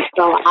 And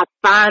so I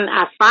find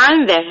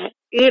that,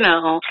 you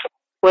know,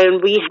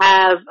 when we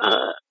have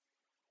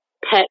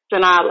pets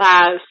in our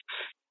lives,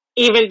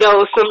 even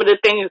though some of the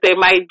things they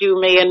might do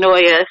may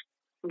annoy us,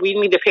 we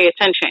need to pay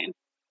attention.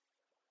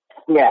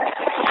 Yes.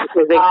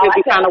 Because they could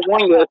be trying to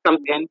warn you of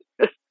something.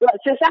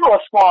 Since I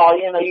was small,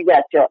 you know, you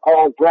got your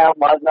old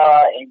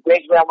grandmother and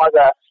great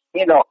grandmother,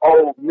 you know,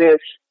 old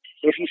myths.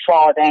 If you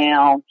fall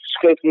down,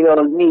 scrape your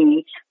little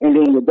knee, and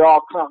then your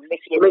dog comes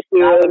lick you. Like,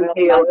 let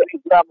the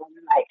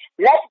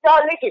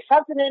dog lick it.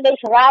 Something in their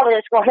saliva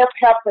that's gonna help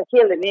to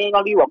heal it. And ain't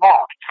gonna leave a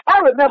mark.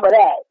 I remember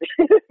that.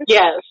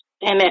 Yes,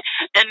 and it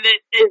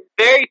is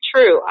very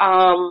true.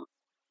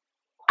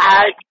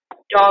 I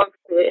dog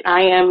sit.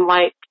 I am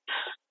like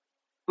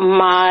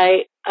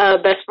my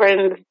best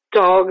friend's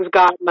dog's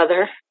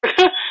godmother.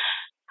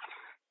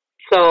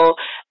 So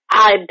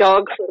I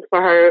dog sit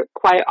for her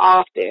quite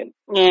often,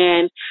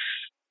 and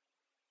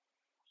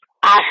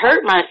I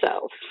hurt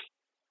myself.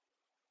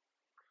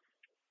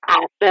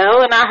 I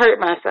fell and I hurt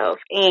myself,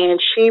 and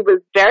she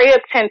was very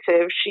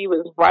attentive. She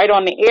was right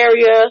on the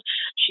area.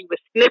 She was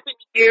sniffing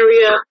the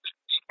area.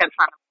 She kept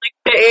trying to lick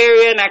the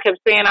area, and I kept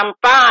saying, I'm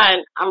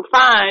fine,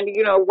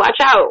 you know,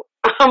 watch out.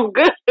 I'm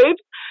good.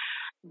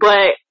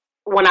 But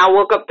when I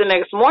woke up the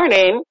next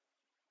morning,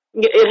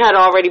 it had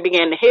already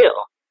begun to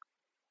heal.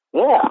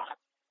 Yeah.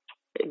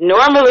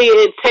 Normally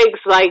it takes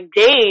like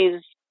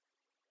days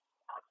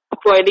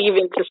for it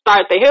even to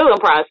start the healing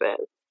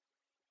process.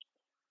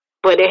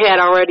 But it had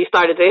already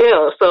started to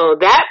heal. So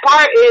that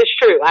part is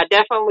true. I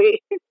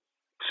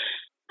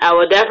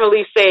would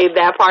definitely say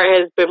that part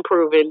has been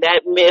proven.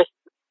 That myth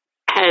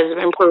has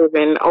been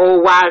proven.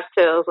 Old wives'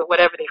 tales or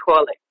whatever they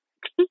call it.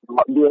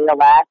 Yeah,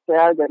 wives'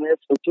 tales and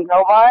myths. But you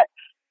know what?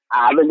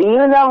 I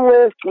believe in them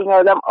with, you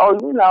know, them,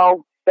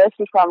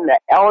 especially from the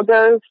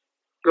elders.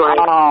 Right.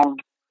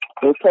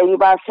 They tell you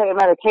about certain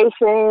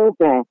medications,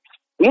 and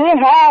we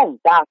didn't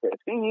have doctors.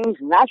 We used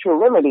natural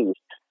remedies.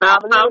 I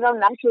believe them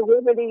natural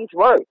remedies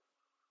work.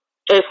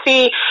 And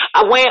see,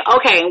 when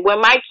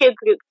my kids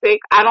get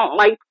sick, I don't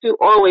like to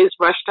always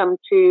rush them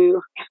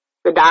to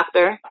the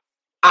doctor.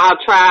 I'll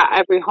try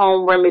every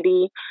home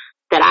remedy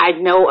that I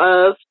know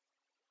of,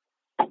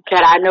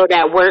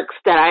 that works,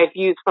 that I've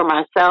used for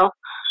myself,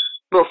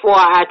 before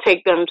I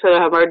take them to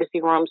the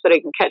emergency room so they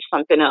can catch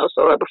something else,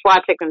 or before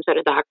I take them to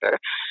the doctor.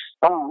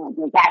 Oh,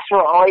 the castor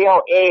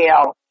oil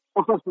ale.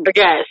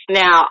 Yes.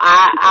 Now,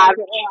 I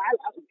can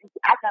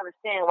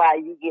understand why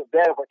you get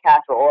better with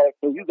castor oil,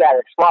 because you got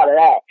to swallow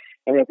that.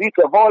 And if you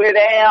can hold it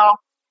down,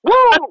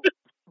 woo!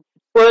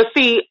 Well,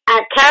 see,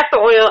 at castor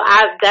oil,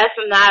 that's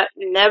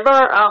never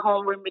a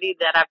home remedy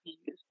that I've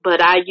used,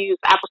 but I use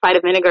apple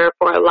cider vinegar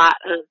for a lot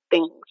of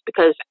things,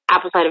 because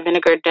apple cider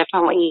vinegar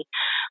definitely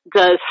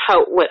does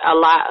help with a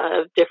lot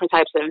of different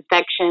types of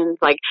infections,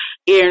 like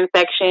ear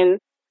infections.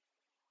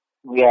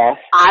 Yes.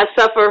 I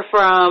suffer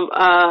from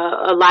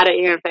a lot of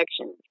ear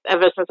infections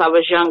ever since I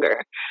was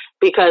younger,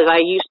 because I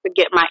used to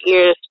get my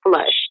ears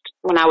flushed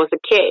when I was a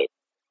kid.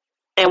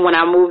 And when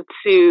I moved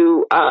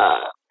to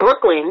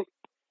Brooklyn,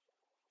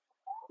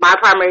 my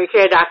primary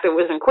care doctor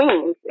was in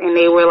Queens, and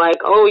they were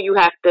like, oh, you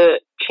have to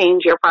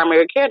change your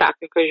primary care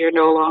doctor because you're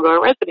no longer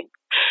a resident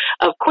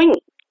of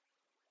Queens.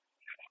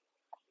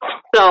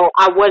 So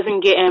I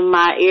wasn't getting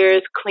my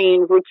ears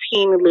cleaned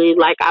routinely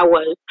like I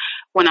was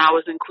when I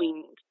was in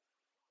Queens.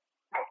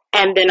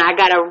 And then I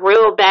got a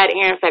real bad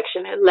ear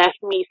infection. It left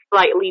me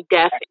slightly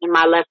deaf in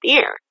my left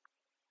ear.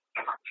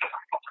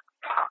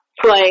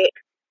 But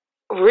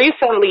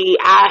recently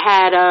I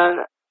had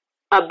a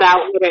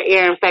bout with an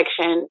ear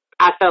infection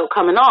I felt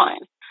coming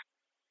on.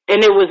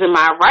 And it was in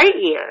my right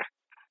ear.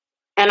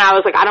 And I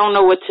was like, I don't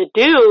know what to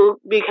do,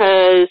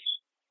 because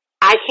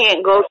I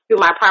can't go to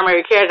my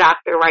primary care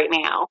doctor right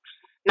now,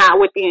 not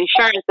with the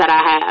insurance that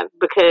I have,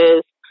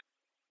 because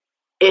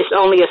it's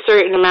only a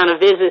certain amount of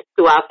visits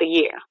throughout the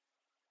year.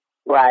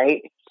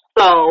 Right.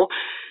 So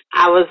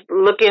I was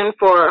looking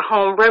for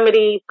home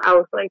remedies. I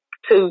was like,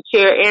 to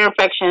cure ear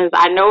infections.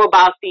 I know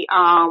about the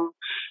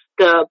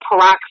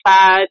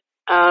peroxide.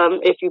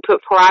 If you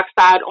put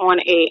peroxide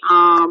on a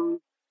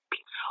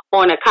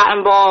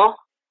cotton ball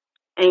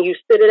and you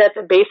sit it at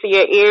the base of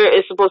your ear,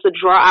 it's supposed to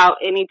draw out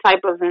any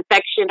type of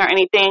infection or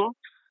anything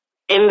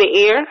in the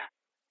ear.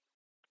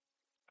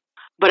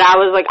 But I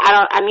was like,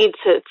 I need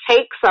to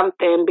take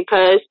something,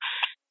 because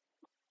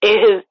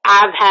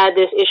I've had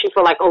this issue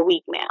for like a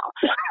week now.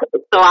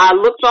 So I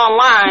looked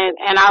online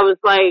and I was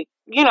like,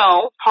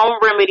 home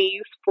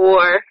remedies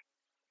for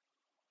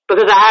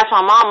Because I asked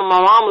my mom, and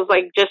my mom was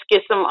like, just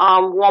get some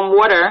warm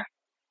water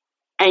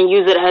and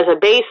use it as a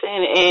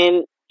basin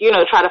and, you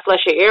know, try to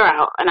flush your ear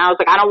out. And I was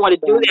like, I don't want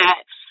to do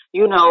that,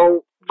 you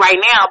know, right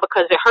now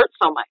because it hurts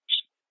so much.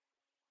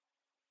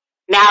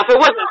 Now, if it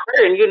wasn't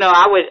hurting, you know,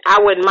 I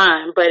wouldn't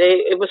mind, but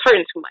it was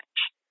hurting too much.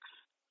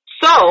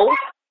 So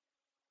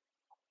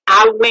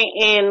I went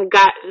and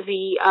got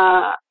the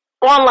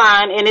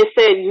online, and it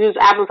said use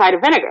apple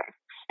cider vinegar.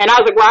 And I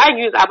was like, well, I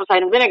use apple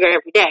cider vinegar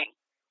every day.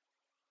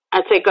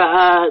 I take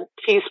a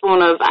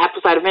teaspoon of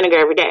apple cider vinegar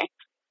every day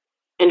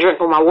and drink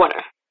with my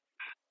water.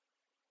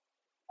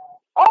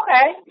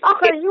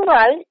 Okay, you're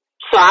right.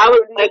 So I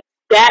was like,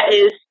 that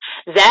is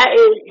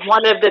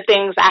one of the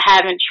things I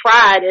haven't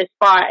tried as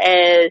far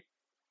as,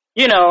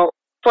 you know,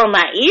 for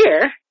my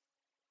ear.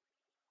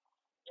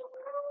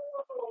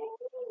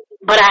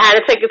 But I had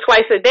to take it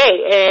twice a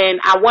day. And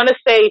I want to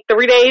say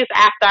 3 days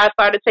after I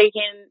started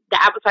taking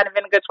the apple cider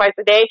vinegar twice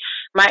a day,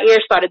 my ear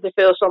started to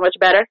feel so much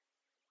better.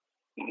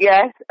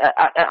 Yes.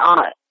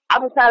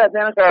 Apple cider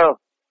vinegar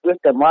with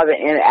the mother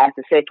in it, as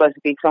to say, supposed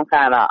to be some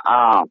kind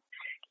of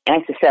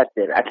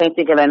antiseptic. I can't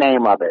think of the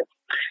name of it.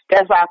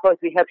 That's why it's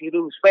supposed to help you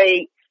lose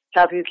weight,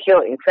 help you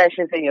kill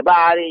infections in your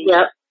body,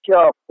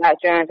 kill black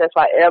germs. That's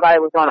why everybody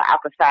was on the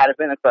apple cider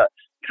vinegar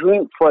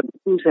drink for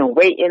losing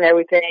weight and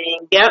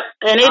everything. Yep,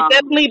 and it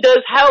definitely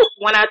does help.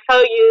 When I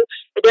tell you,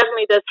 it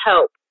definitely does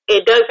help.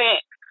 It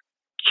doesn't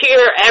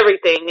cure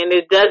everything, and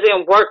it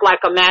doesn't work like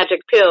a magic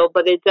pill,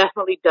 but it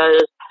definitely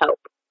does help.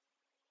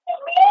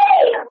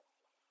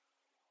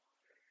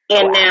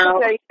 And now,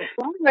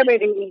 one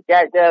remedy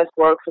that does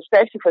work,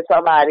 especially for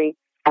somebody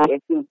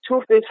if your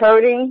tooth is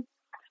hurting,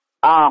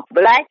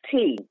 black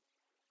tea.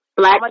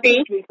 Black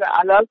tea?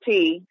 I love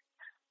tea.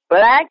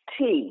 Black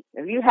tea.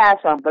 If you have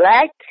some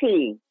black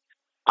tea,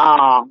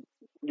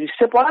 you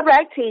sip on the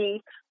black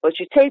tea, but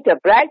you take the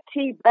black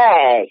tea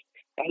bag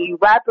and you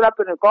wrap it up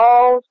in the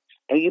gauze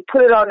and you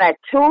put it on that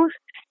tooth.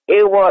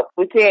 It will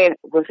within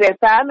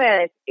 5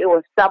 minutes. It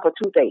will stop a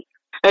toothache.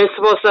 It's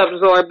supposed to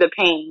absorb the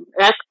pain.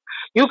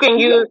 You can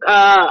use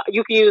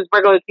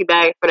regular tea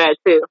bag for that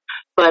too,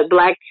 but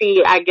black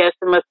tea, I guess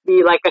it must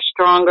be like a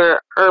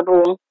stronger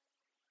herbal.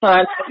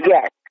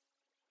 Yes.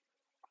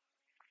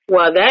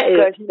 Well, that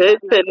is good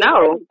to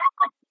know.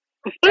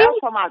 That's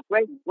from my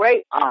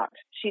great aunt.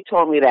 She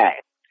told me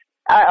that.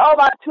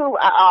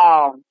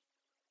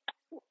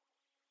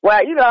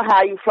 Well, you know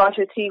how you brush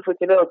your teeth with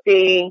the little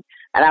thing,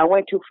 and I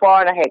went too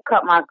far and I had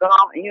cut my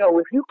gum. And, you know,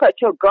 if you cut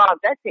your gum,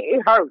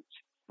 it hurts.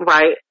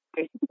 Right.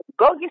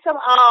 Go get some,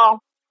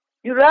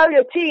 you love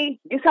your tea,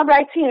 get some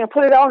black tea and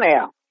put it on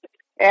there.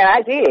 And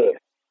I did.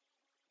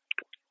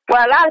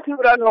 Well, a lot of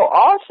people don't know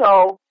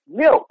also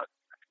milk.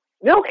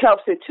 Milk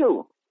helps it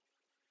too.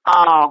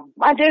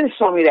 My dentist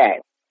told me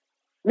that.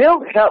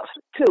 Milk helps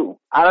too.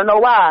 I don't know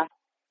why.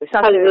 It's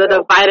something because of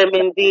the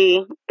vitamin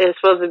D is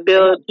supposed to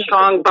build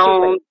strong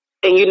bones,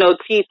 and you know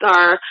teeth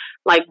are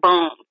like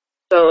bones,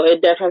 so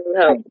it definitely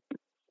helps.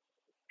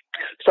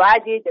 So I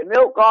did the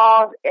milk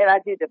gauze and I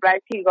did the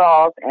black tea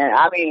gauze, and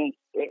I mean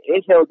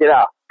it healed it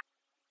up.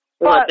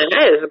 Well,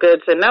 that is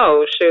good to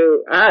know.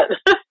 Shoot.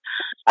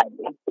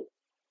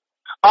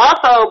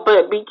 Also,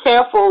 but be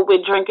careful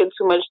with drinking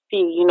too much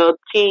tea. You know,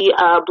 tea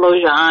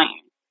blows your iron.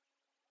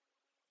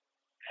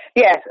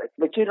 Yes,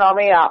 but you know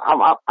me,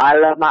 I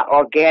love my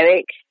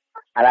organic.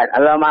 I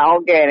love my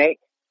organic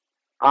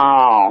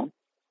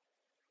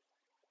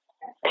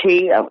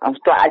tea.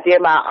 I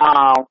did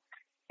my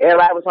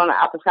everybody was on the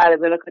apple cider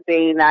vinegar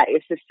thing. Now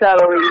it's the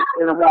celery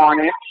in the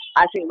morning.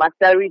 I drink my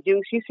celery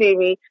juice. You see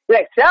me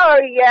like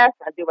celery? Yes,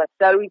 I do my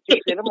celery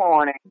juice in the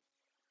morning.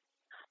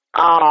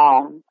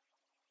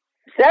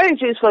 Celery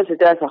juice supposed to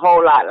does a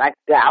whole lot like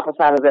the apple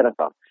cider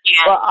vinegar.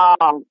 Yeah.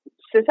 But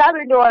since I've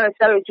been doing the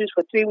celery juice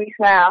for 3 weeks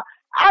now,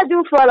 I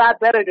do feel a lot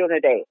better during the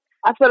day.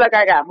 I feel like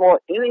I got more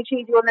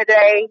energy during the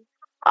day.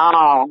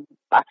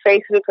 My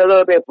face looks a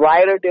little bit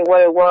brighter than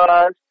what it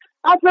was.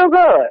 I feel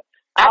good.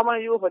 I'm going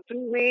to do it for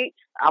 3 weeks.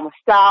 I'm going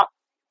to stop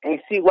and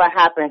see what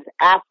happens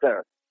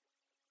after.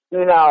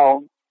 You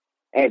know,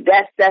 and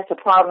that's the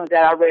problem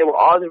that I read with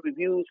all the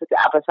reviews with the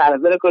apple cider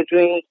vinegar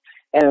drink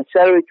and the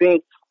celery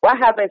drink. What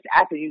happens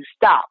after you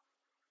stop?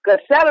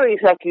 Because celery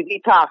is like you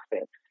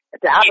detoxing.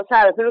 The apple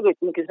cider vinegar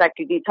drink is like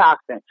you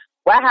detoxing.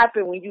 What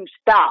happens when you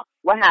stop?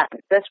 What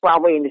happens? That's what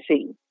I'm waiting to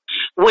see.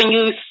 When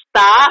you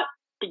stop,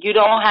 you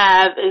don't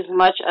have as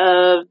much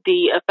of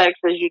the effects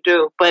as you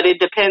do, but it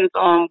depends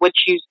on what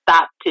you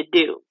stop to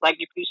do. Like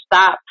if you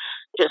stop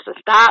just to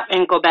stop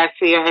and go back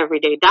to your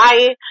everyday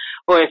diet,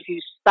 or if you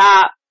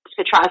stop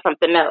to try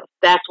something else,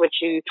 that's what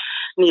you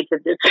need to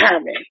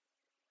determine.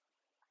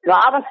 So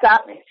I'm going to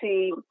stop and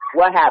see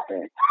what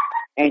happens.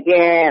 And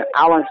then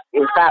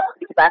if I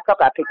pick it back up,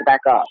 I pick it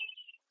back up.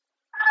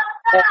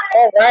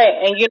 All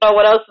right. And you know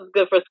what else is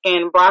good for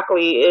skin?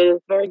 Broccoli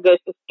is very good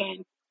for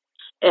skin.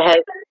 It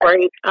has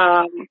great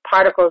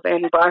particles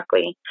in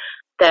broccoli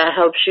that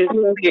helps you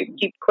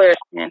keep clear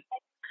skin.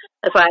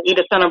 That's why I eat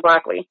a ton of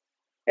broccoli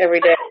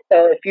every day.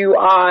 So if you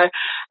are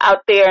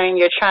out there and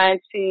you're trying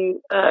to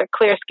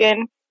clear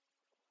skin,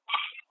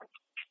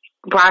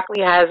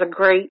 Broccoli has a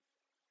great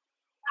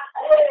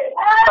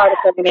part of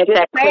it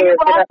that Plain clears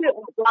it up. broccoli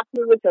or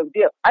broccoli with some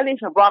dip. I need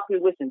some broccoli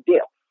with some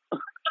dip.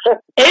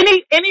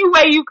 Any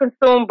way you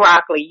consume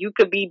broccoli, you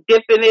could be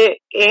dipping it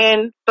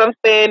in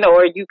something,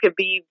 or you could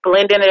be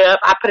blending it up.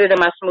 I put it in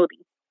my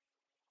smoothie.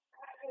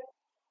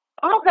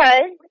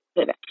 Okay.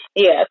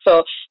 Yeah.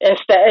 So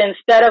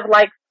instead of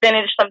like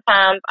spinach,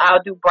 sometimes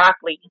I'll do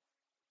broccoli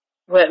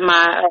with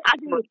my I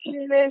do the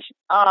spinach.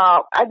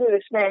 I do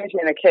the spinach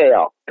and the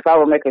kale. If I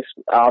would make a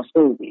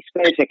smoothie,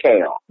 spinach and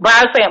kale. But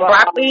I was saying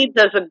broccoli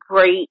does a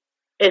great.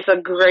 It's a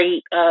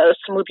great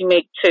smoothie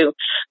make too.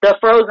 The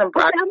frozen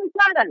broccoli. I'm gonna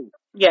try that.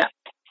 Yeah.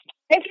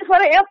 Thank you for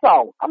the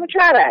info. I'm gonna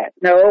try that.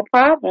 No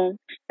problem.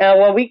 Now,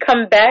 when we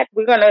come back,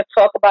 we're gonna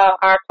talk about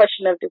our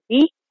question of the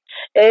week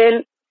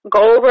and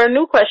go over a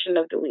new question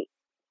of the week.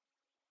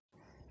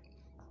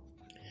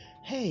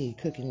 Hey,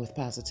 Cooking with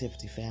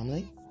Positivity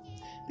family.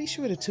 Be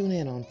sure to tune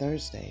in on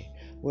Thursday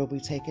where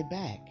we take it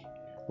back.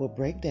 We'll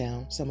break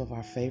down some of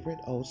our favorite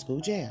old school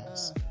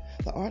jams,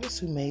 the artists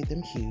who made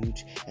them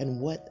huge,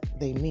 and what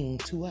they mean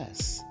to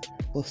us,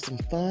 with some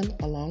fun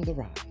along the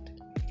ride.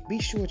 Be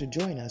sure to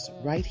join us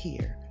right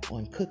here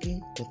on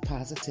Cooking with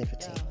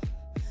Positivity.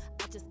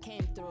 I just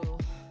came through.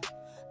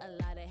 A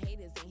lot of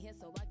haters in here,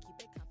 so I keep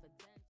it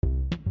confidential.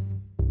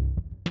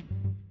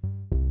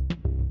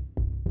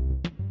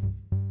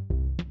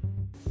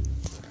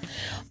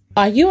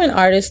 Are you an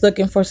artist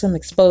looking for some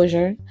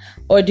exposure?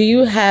 Or do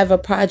you have a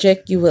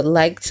project you would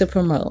like to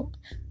promote?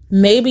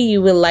 Maybe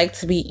you would like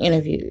to be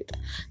interviewed.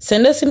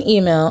 Send us an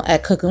email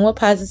at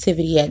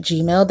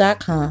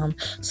cookingwithpositivity@gmail.com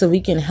so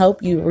we can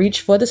help you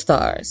reach for the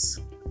stars.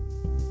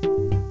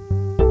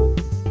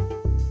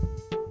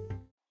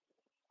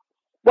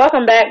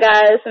 Welcome back,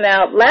 guys.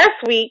 Now,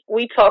 last week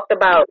we talked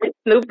about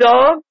Snoop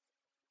Dogg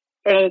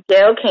and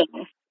Gayle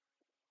King.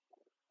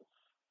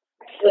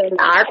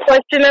 And our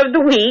question of the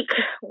week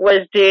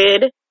was,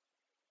 did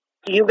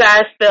you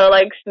guys feel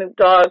like Snoop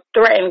Dogg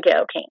threatened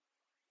Gayle King?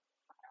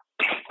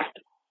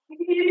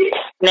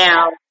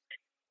 Now,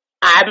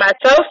 I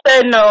myself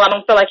said no, I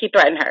don't feel like he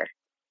threatened her.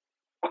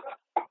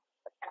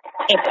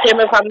 And Kim,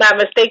 if I'm not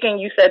mistaken,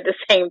 you said the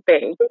same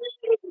thing.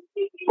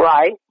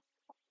 Right.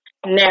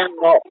 Now,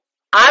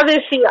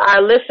 obviously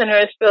our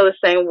listeners feel the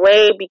same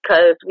way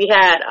because we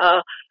had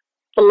a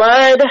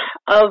flood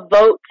of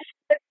votes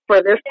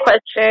for this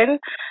question,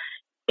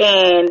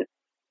 and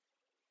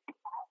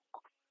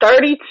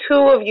 32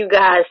 of you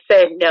guys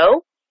said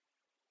no.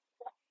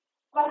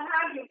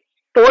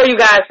 4 of you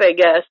guys said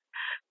yes.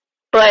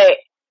 But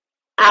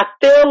I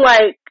feel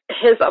like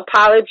his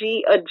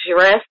apology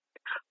addressed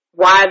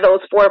why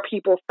those 4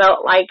 people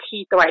felt like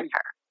he threatened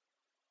her.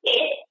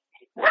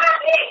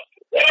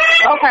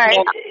 Okay.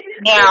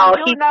 Now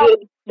you he know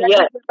did. that Yes.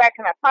 he went back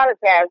and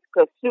apologized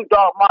because Snoop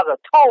Dogg's mother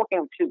told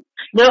him to.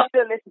 No. He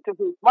still listen to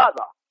his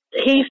mother.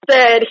 He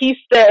said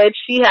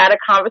she had a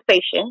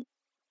conversation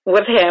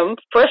with him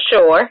for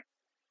sure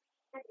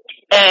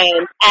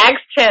and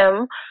asked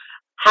him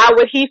how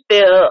would he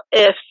feel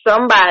if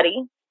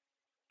somebody,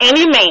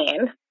 any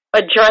man,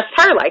 addressed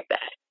her like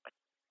that.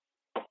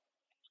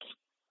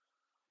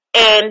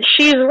 And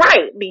she's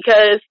right,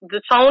 because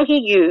the tone he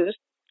used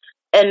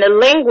and the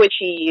language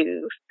he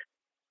used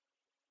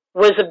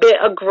was a bit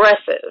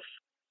aggressive.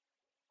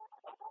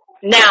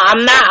 Now,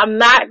 I'm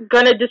not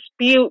gonna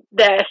dispute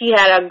that he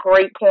had a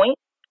great point.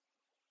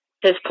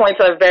 His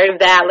points are very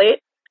valid,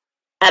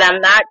 and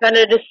I'm not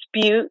gonna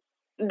dispute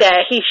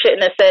that he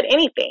shouldn't have said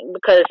anything,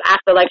 because I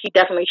feel like he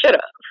definitely should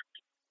have.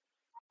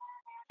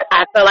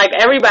 I feel like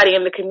everybody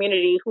in the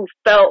community who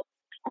felt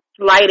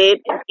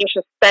slighted and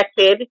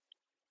disrespected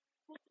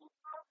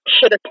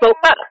should have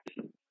spoke up.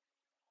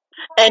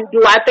 And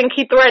do I think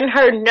he threatened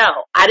her?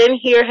 No. I didn't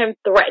hear him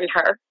threaten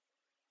her.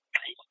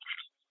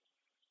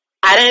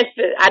 I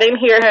didn't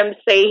hear him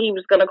say he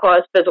was going to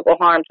cause physical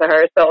harm to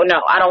her. So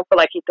no, I don't feel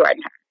like he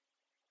threatened her.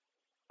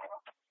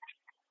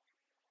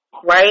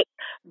 Right?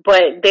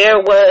 But there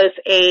was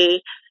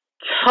a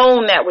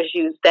tone that was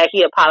used that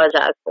he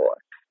apologized for.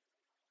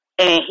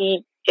 And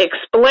he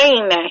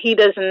explained that he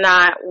does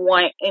not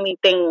want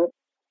anything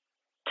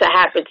to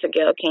happen to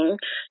Gayle King.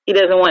 He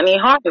doesn't want any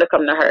harm to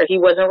come to her. He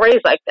wasn't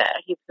raised like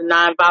that. He's a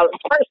nonviolent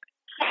person.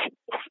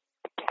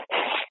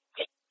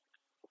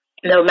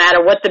 No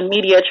matter what the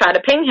media try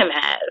to ping him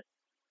as.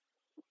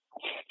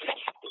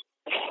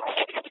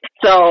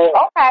 So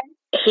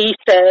he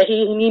said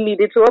he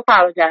needed to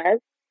apologize.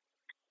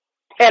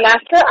 And I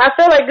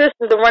feel like this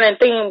is the running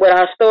theme with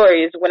our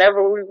stories.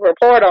 Whenever we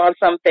report on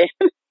something,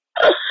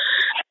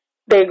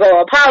 they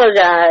go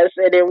apologize,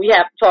 and then we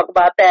have to talk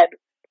about that,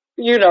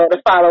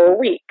 the following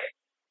week.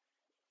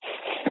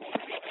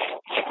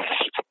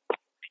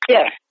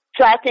 Yeah.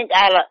 So I think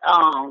I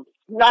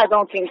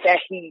don't think that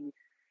he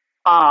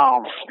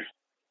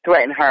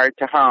threatened her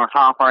to harm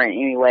her in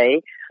any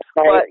way.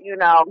 Right. But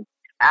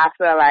I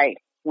feel like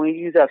when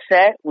you're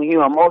upset, when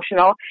you're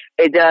emotional,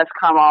 it does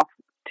come off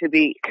to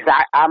be, because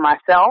I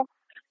myself,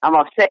 I'm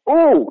upset.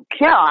 Ooh,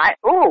 Kim, I'm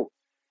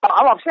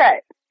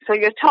upset. So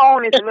your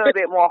tone is a little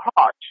bit more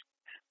harsh.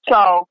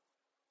 So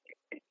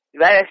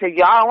Like I said,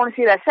 y'all don't want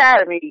to see that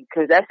side of me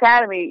because that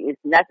side of me is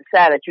not the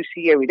side that you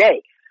see every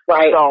day.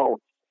 Right. So,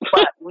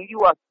 but when you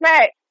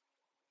upset,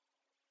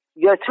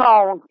 your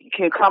tone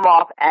can come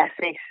off as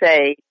they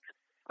say,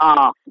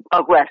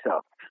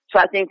 aggressive. So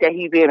I think that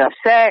he being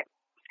upset,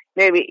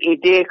 maybe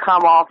it did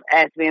come off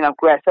as being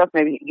aggressive.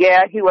 Maybe,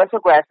 yeah, he was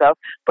aggressive,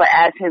 but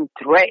as him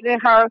threatening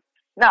her,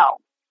 no.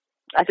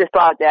 I just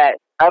thought that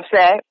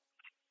upset,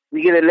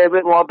 we get a little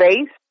bit more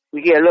bass,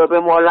 we get a little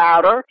bit more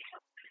louder,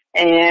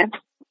 and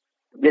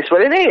that's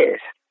what it is.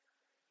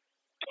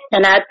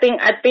 And I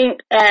think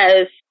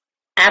as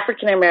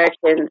African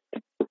Americans,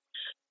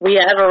 we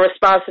have a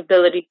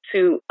responsibility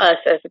to us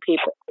as a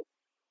people.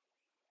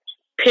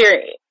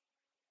 Period.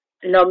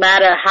 No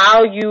matter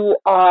how you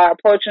are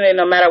approaching it,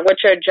 no matter what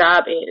your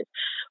job is,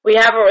 we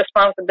have a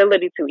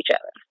responsibility to each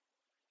other.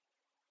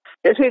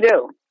 Yes, we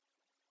do.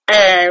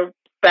 And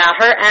about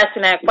her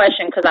asking that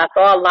question, because I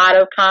saw a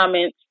lot of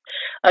comments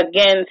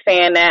again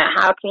saying that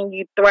how can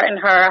you threaten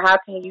her? How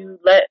can you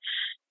let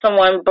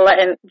someone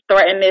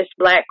threaten this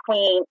black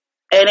queen?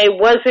 And it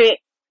wasn't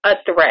a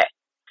threat.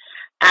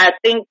 I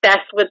think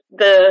that's what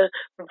the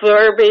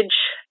verbiage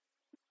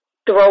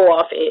throw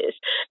off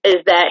is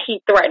that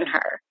he threatened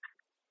her.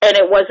 And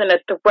it wasn't a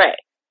threat.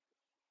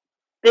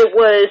 It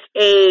was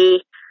a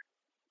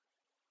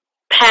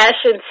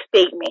passion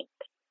statement.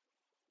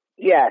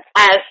 Yes.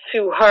 As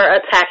to her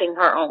attacking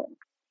her own.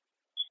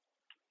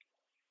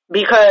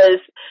 Because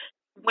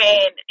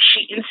when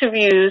she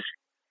interviews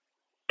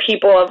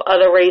people of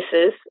other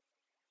races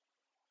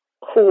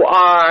who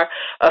are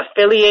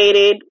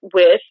affiliated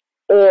with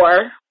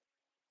or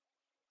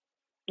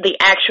the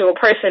actual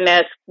person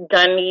that's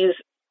done these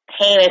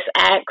heinous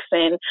acts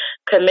and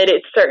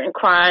committed certain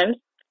crimes,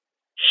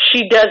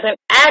 she doesn't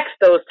ask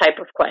those type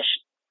of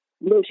questions.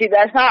 No, she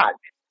does not.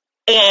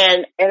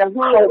 And the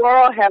whole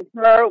world have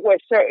heard what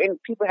certain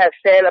people have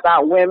said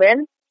about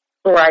women.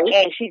 Right.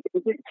 And she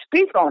doesn't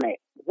speak on it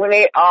when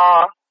they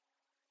are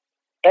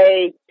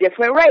a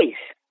different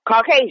race,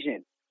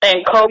 Caucasian.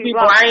 And Kobe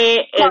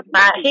Bryant is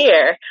not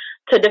here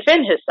to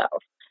defend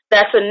himself.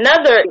 That's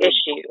another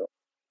issue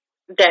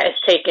that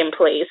is taking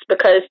place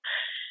because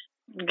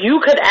you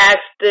could ask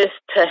this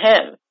to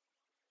him.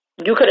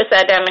 You could have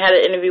sat down and had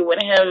an interview with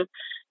him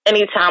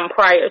anytime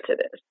prior to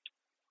this.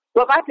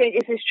 Well, my thing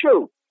is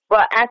true.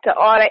 But after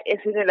all that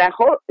incident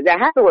that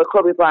happened with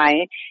Kobe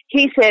Bryant,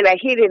 he said that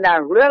he did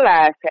not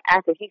realize that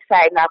after he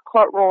sat in our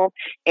courtroom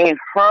and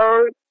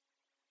heard,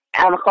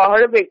 I'm going to call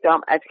her the victim,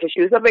 because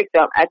she was a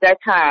victim at that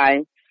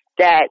time,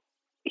 that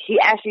he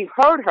actually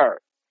heard her.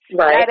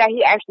 Right. That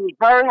he actually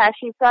heard how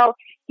she felt.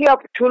 He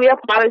truly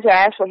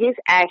apologized for his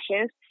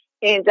actions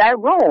in that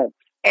room.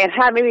 And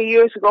how many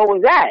years ago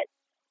was that?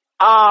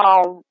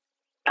 How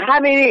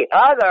many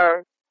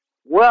other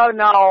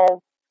well-known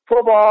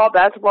football,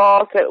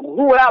 basketball,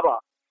 whoever,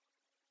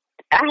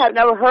 I have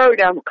never heard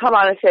them come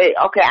out and say,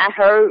 okay, I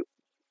heard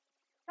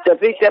the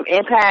victim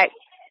impact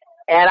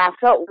and I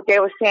felt what they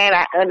were saying,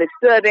 I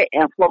understood it,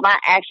 and for my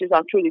actions,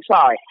 I'm truly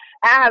sorry.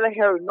 I haven't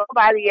heard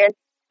nobody else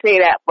say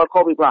that but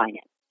Kobe Bryant.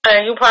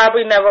 And you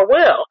probably never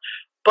will.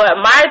 But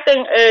my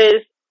thing is,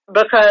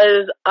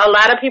 because a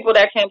lot of people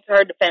that came to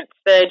her defense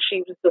said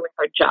she was doing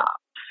her job.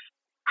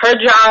 Her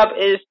job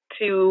is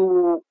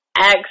to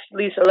ask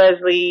Lisa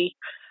Leslie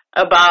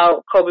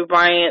about Kobe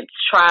Bryant's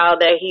trial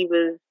that he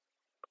was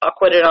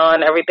acquitted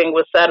on, everything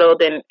was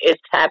settled, and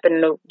it's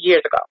happened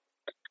years ago.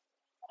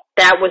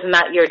 That was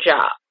not your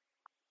job.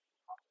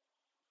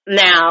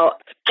 Now,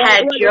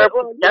 had your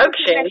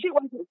production...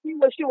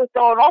 She was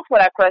thrown off for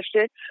that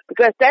question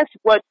because that's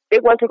what they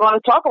wasn't going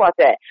to talk about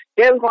that.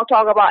 They were going to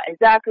talk about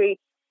exactly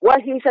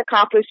what he's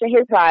accomplished in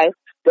his life,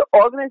 the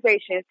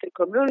organizations, the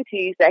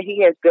communities that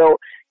he has built.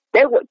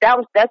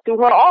 That threw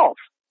her off.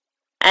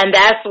 And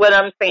that's what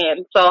I'm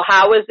saying. So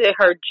how is it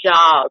her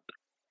job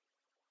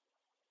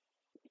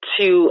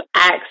to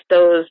ask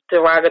those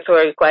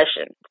derogatory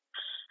questions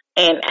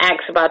and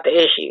ask about the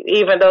issue?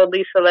 Even though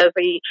Lisa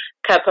Leslie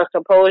kept her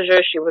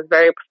composure, she was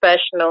very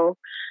professional,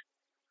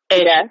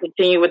 and she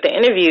continued with the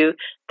interview,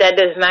 that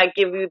does not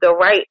give you the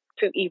right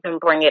to even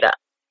bring it up.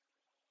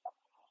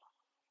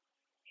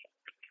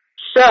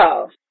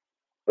 So,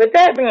 with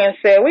that being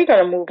said, we're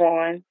going to move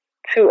on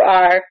to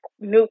our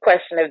new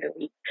question of the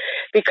week,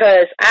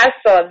 because I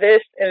saw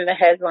this in the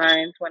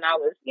headlines when I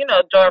was,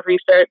 doing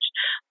research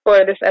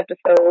for this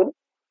episode.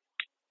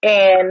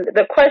 And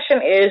the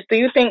question is, do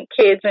you think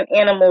kids and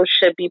animals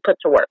should be put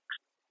to work?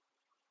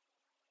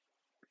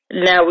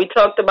 Now, we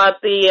talked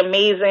about the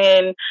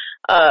amazing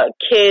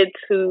kids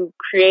who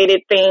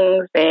created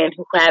things and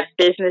who have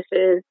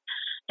businesses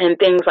and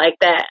things like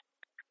that.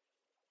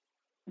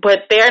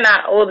 But they're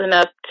not old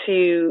enough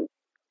to,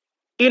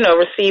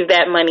 receive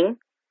that money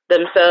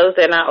themselves.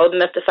 They're not old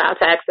enough to file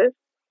taxes.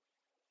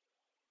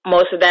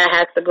 Most of that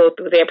has to go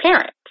through their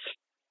parents.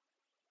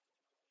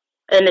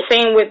 And the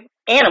same with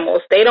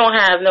animals. They don't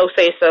have no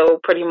say-so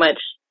pretty much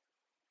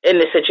in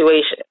the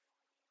situation.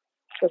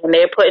 When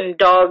they're putting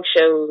dog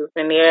shows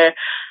and they're,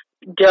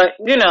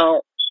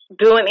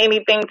 doing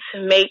anything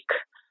to make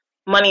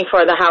money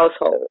for the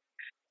household.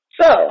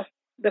 So,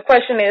 The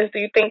question is, do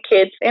you think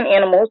kids and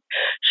animals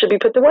should be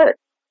put to work?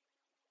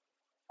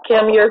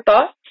 Kim, your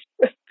thoughts?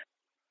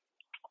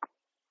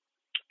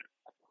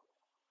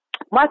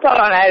 My thought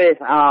on that is,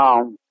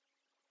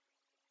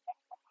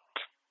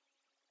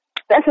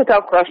 that's a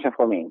tough question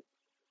for me.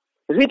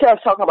 Because we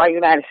just talking about the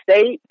United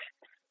States,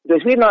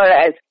 because we know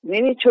that as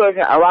many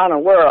children around the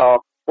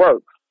world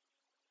work.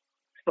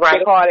 Right.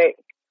 They call it,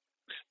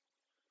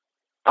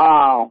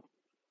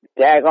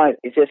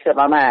 it just slipped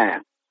my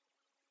mind.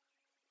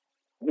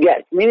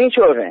 Yes, many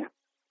children,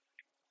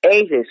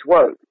 Asians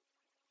work,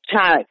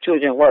 China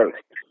children work,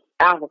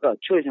 Africa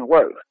children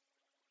work,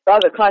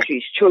 other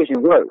countries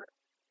children work,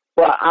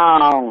 but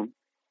and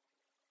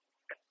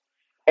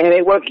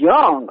they work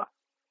young.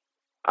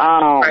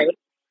 Right.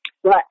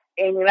 But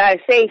in the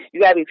United States,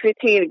 you gotta be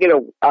 15 to get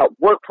a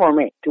work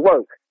permit to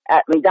work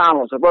at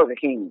McDonald's or Burger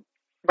King.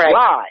 Right.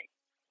 Why?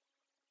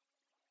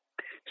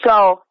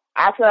 So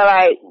I feel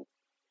like,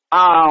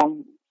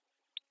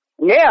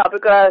 yeah,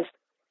 because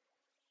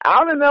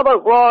I remember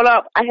growing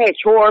up, I had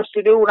chores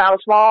to do when I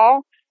was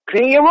small.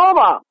 Clean your room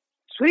up,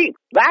 sweep,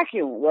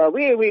 vacuum. Well,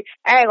 we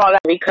I ain't gonna.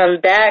 We come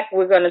back,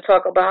 we're going to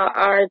talk about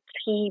our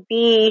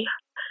TV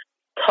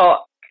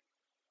talk.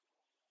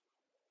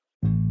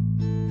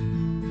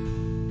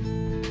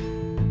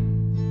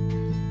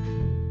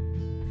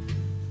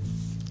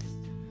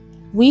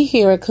 We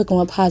here at Cooking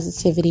with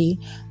Positivity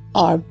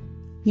are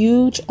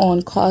huge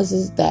on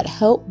causes that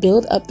help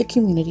build up the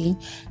community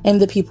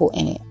and the people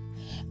in it.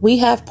 We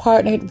have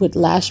partnered with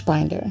Lash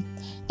Binder,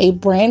 a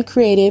brand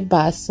created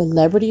by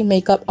celebrity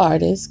makeup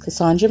artist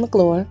Cassandra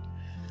McClure,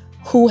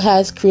 who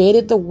has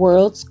created the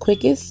world's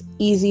quickest,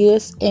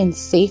 easiest, and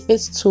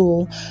safest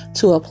tool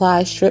to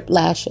apply strip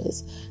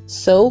lashes.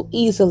 So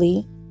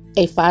easily,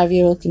 a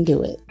 5-year-old can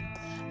do it.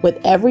 With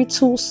every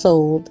tool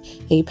sold,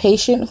 a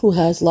patient who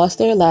has lost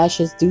their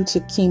lashes due to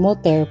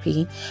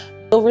chemotherapy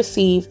will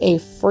receive a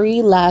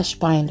free lash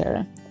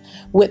binder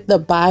with the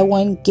Buy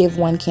One, Give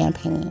One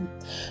campaign.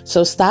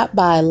 So stop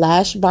by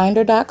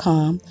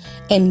lashbinder.com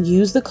and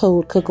use the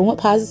code Cooking with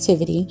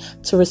Positivity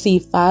to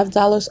receive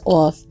 $5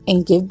 off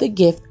and give the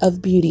gift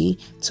of beauty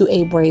to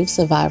a brave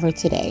survivor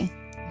today.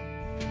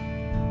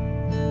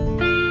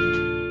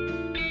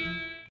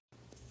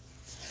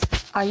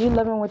 Are you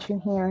loving what you're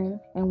hearing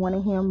and want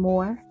to hear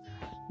more?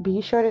 Be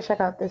sure to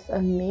check out this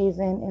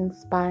amazing,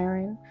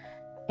 inspiring,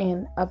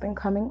 and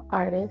up-and-coming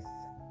artist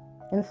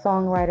and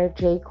songwriter,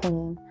 J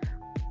Queen.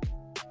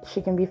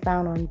 She can be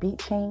found on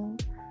BeatChain,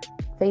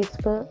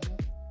 Facebook,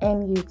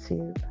 and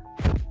YouTube.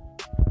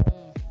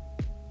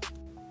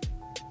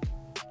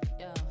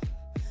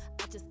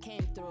 I just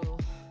came through.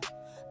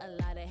 A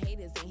lot of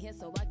haters in here,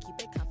 so I keep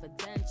it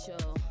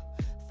confidential.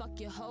 Fuck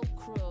your whole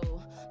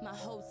crew. My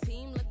whole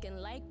team looking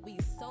like we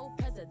so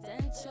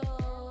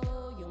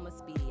presidential. You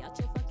must be out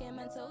your fucking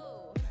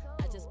mental.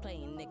 I just play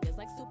niggas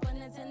like Super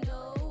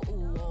Nintendo.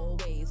 Ooh,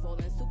 always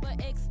rolling super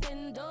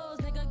extendos.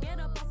 Nigga, get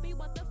up off me.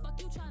 What the fuck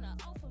you tryna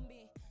offer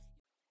me?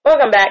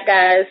 Welcome back,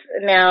 guys.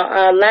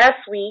 Now,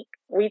 last week,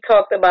 we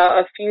talked about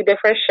a few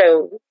different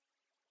shows.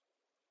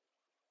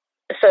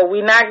 So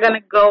we're not going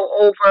to go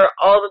over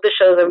all of the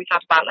shows that we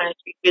talked about last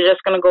week. We're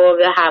just going to go over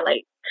the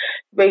highlights.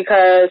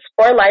 Because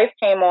For Life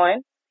came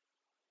on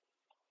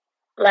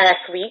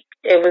last week.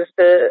 It was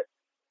the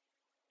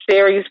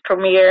series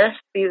premiere,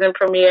 season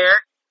premiere,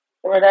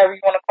 whatever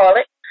you want to call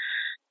it.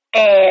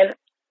 And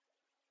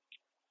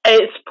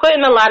it's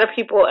putting a lot of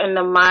people in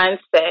the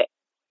mindset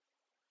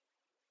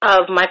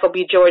of Michael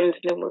B. Jordan's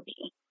new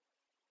movie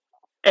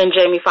and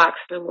Jamie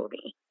Foxx's new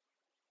movie.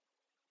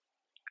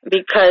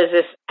 Because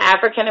this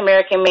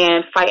African-American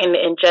man fighting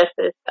the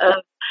injustice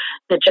of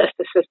the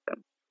justice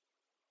system.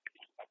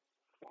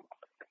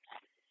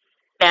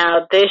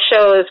 Now, this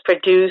show is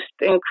produced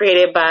and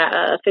created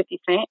by 50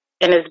 Cent,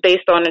 and is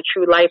based on a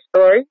true life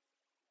story.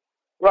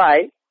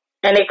 Right.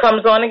 And it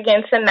comes on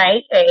again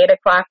tonight at 8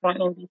 o'clock on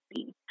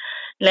NBC.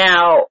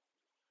 Now,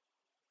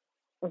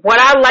 what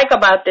I like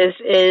about this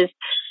is,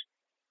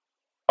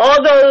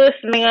 although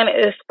this man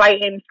is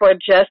fighting for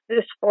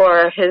justice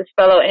for his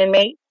fellow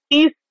inmates,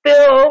 he's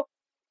still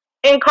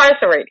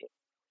incarcerated.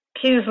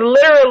 He's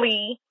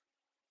literally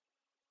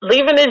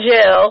leaving the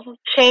jail,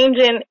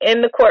 changing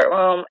in the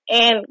courtroom,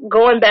 and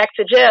going back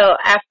to jail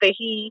after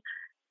he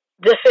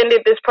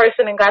defended this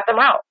person and got them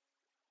out.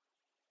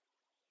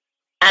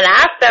 And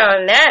I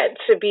found that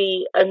to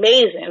be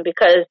amazing,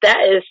 because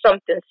that is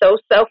something so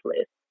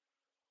selfless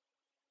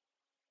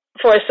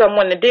for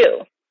someone to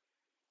do,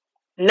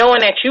 knowing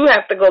that you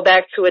have to go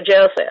back to a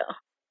jail cell.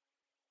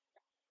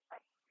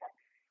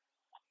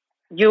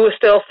 You will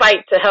still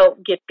fight to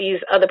help get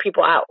these other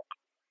people out.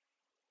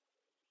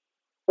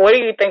 What do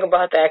you think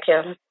about that,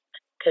 Kim?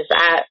 Because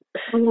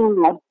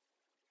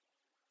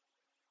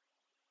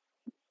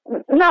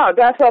No,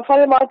 that's so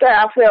funny about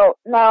that. I feel,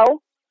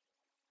 no.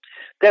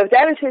 Because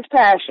that is his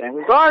passion.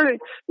 Regardless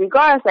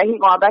that he's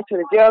going back to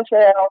the jail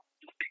cell,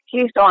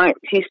 he's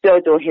still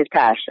doing his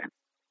passion,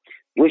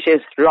 which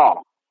is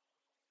law.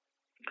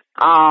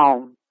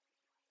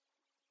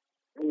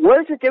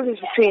 What is the difference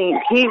between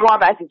he going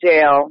back to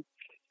jail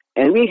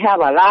And we have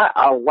a lot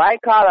of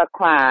white-collar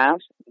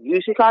crimes,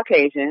 usually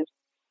Caucasians,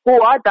 who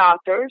are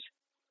doctors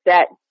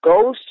that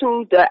goes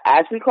to the,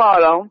 as we call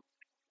them,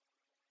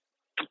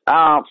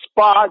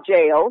 spa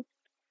jail,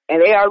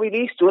 and they are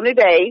released during the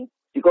day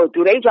to go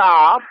do their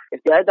job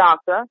if they're a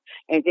doctor,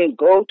 and then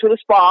go to the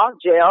spa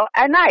jail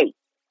at night.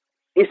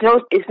 It's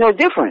no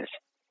difference.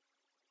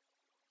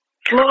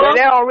 So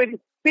they already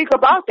speak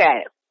about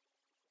that.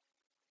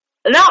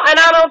 No, and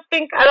I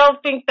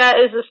don't think that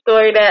is a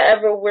story that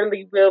ever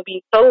really will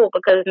be told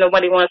because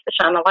nobody wants to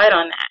shine a light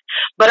on that.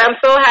 But I'm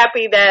so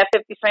happy that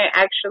 50 Cent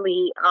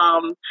actually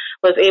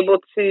was able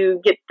to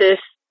get this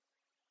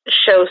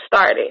show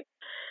started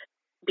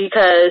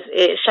because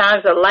it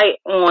shines a light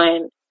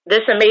on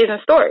this amazing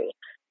story.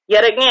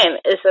 Yet again,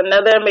 it's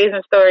another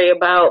amazing story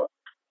about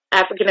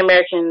African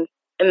Americans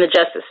in the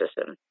justice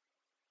system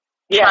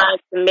trying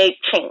to make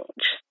change.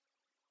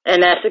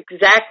 And that's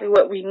exactly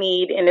what we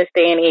need in this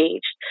day and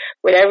age.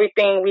 With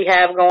everything we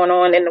have going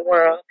on in the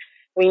world,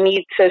 we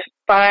need to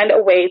find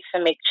a way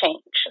to make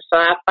change. So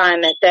I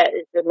find that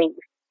is amazing.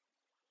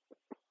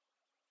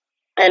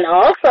 And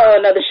also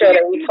another show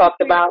that we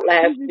talked about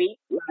last week.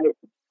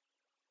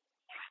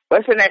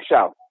 What's the next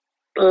show?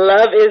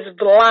 Love is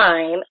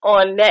Blind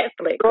on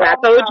Netflix. I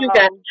told you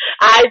guys.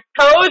 I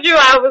told you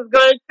I was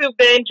going to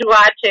binge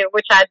watch it,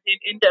 which I did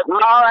end up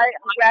doing. All right,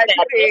 I'm glad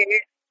you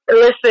did.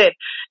 Listen,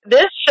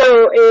 this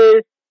show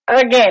is,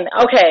 again,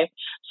 okay,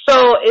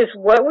 so it's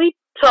what we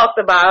talked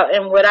about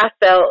and what I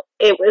felt.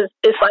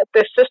 It's like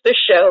the sister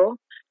show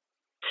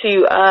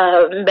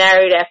to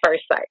Married at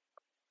First Sight.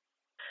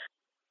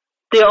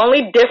 The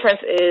only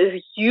difference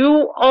is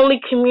you only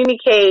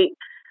communicate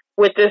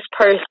with this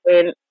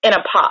person in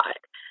a pod.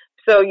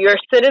 So you're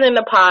sitting in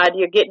the pod,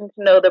 you're getting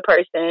to know the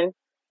person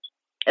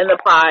in the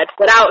pod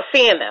without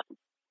seeing them.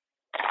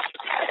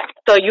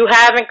 So you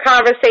having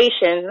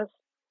conversations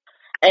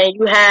and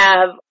you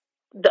have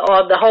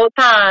the whole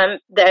time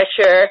that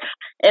you're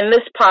in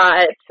this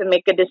pod to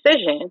make a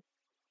decision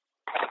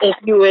if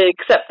you would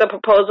accept the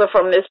proposal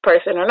from this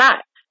person or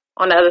not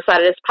on the other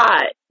side of this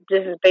pod.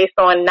 This is based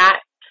on not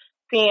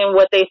seeing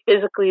what they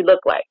physically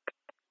look like.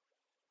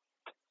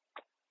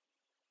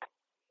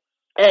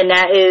 And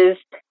that is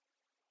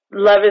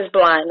Love is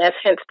Blind. That's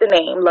hence the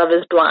name, Love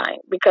is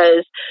Blind,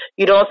 because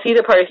you don't see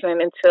the person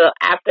until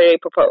after they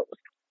propose.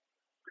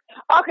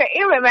 Okay,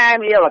 it reminds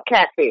me of a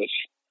catfish.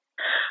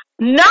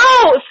 No,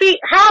 see,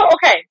 how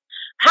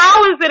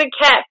is it a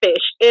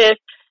catfish if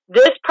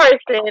this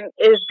person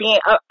is being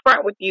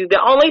upfront with you?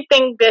 The only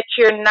thing that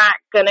you're not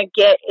going to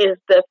get is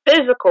the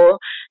physical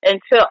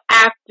until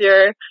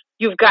after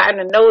you've gotten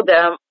to know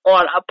them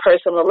on a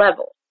personal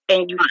level.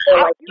 And you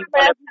feel like you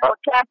want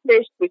to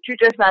catfish, but you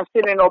just not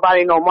sending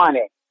nobody no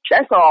money.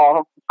 That's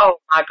all. Oh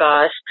my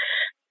gosh.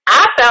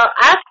 I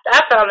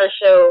found the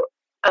show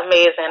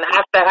amazing.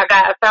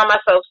 I found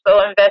myself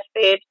so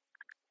invested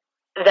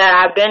that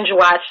I binge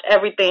watched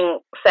everything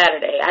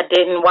Saturday. I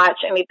didn't watch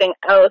anything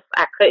else.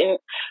 I couldn't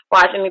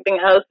watch anything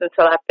else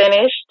until I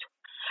finished.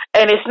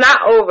 And it's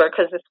not over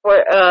because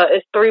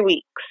it's 3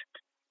 weeks.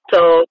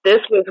 So this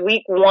was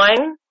week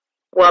 1.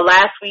 Well,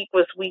 last week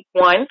was week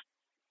 1.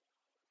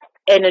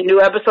 And the new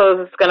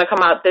episode is going to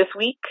come out this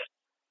week.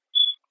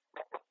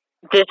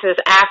 This is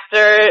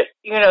after,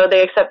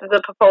 they accepted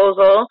the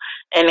proposal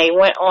and they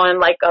went on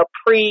like a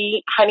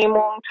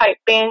pre-honeymoon type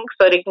thing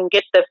so they can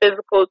get the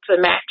physical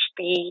to match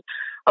the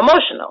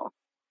emotional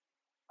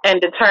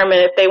and determine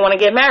if they want to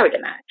get married or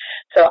not.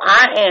 So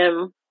I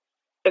am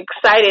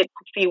excited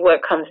to see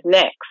what comes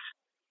next.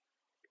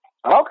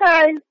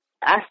 Okay.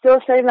 I still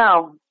say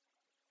no.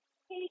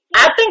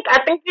 I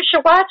think you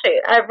should watch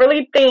it. I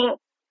really think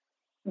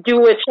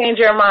you would change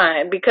your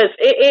mind because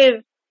it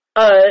is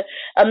an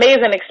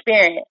amazing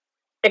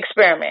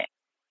experiment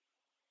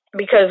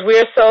because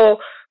we're so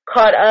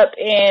caught up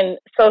in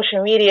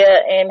social media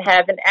and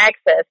having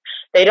access.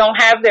 They don't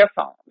have their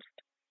phones.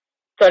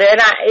 So they're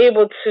not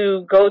able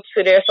to go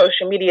to their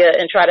social media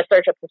and try to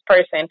search up this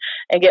person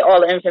and get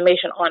all the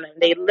information on them.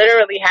 They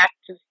literally have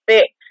to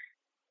sit,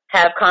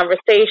 have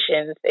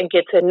conversations, and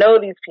get to know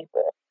these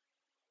people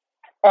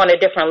on a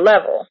different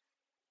level.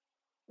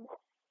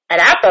 And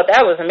I thought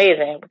that was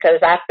amazing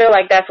because I feel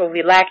like that's what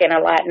we're lacking a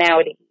lot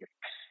nowadays.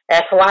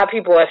 That's why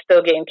people are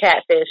still getting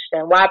catfished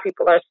and why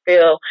people are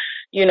still,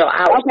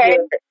 out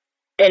here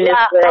in this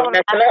world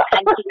messing up.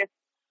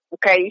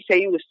 Okay, you say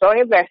you were so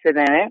invested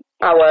in it.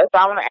 I was. So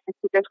I'm going to ask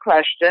you this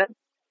question.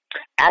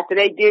 After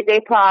they did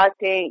their pod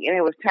thing and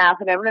it was time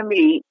for them to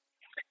meet,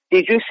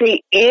 did you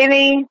see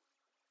any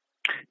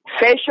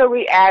facial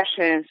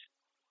reactions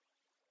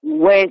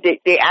when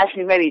they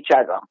actually met each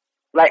other?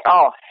 Like,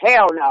 oh,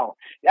 hell no.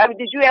 I mean,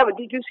 did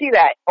you see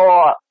that?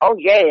 Or, oh,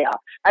 yeah.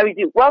 I mean,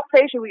 what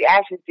facial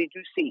reactions did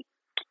you see?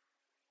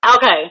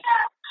 Okay.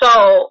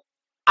 So,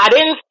 I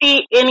didn't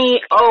see any,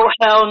 oh,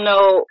 hell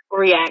no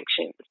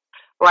reactions,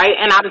 right?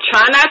 And I'm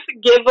trying not to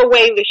give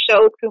away the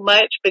show too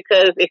much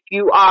because if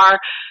you are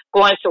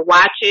going to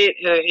watch it,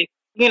 if,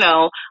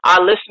 our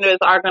listeners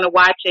are going to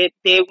watch it,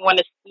 they want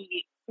to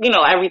see,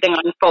 everything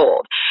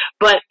unfold.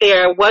 But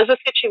there was a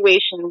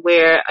situation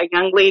where a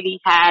young lady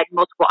had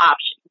multiple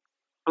options.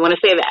 I want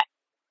to say that.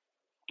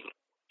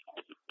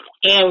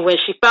 And when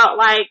she felt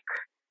like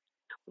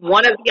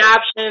one of the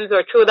options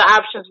or two of the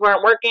options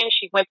weren't working,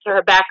 she went to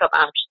her backup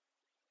option.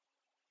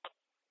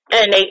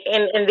 And they,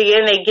 in the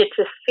end, they get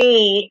to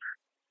see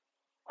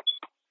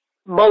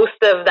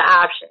most of the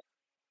options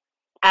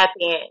at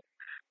the end.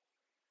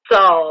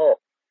 So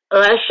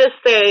let's just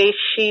say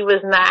she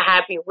was not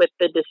happy with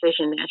the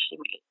decision that she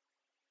made.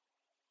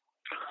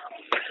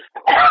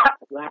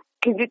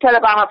 Can you tell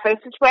about her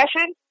face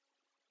expression?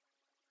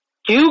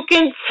 You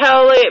can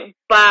tell it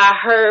by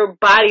her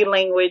body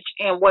language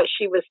and what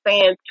she was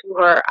saying to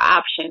her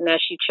option that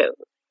she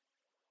chose.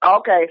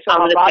 Okay, so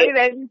her body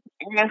language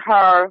and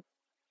her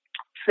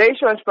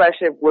facial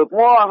expression with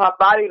more on her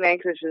body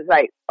language is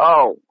like,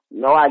 oh,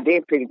 no, I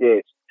didn't pick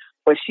this.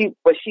 But she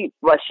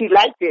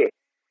liked it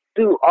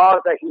through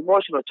all the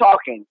emotional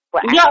talking.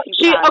 But yeah,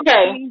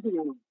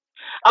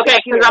 okay,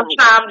 because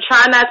I'm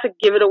trying not to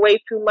give it away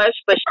too much,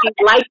 but she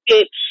liked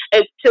it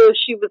until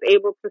she was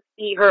able to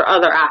see her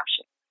other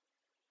option.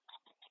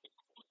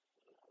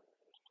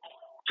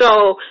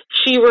 So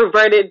she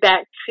reverted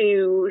back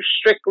to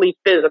strictly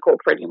physical,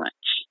 pretty much.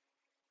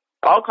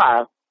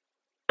 Okay.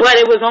 But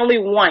it was only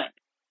one.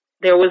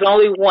 There was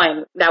only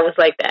one that was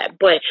like that.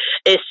 But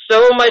it's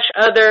so much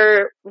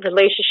other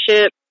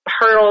relationship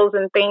hurdles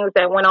and things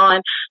that went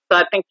on. So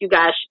I think you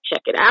guys should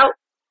check it out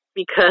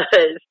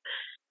because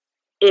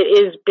it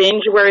is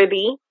binge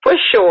worthy for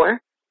sure.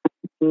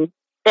 Mm-hmm.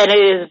 And it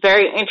is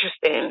very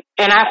interesting.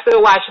 And I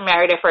still watch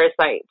Married at First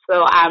Sight.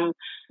 So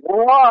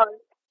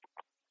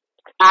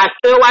I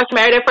still watch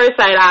Married at First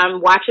Sight.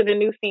 I'm watching the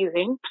new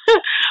season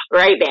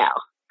right now.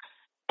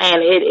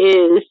 And it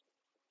is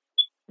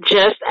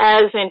just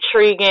as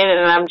intriguing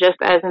and I'm just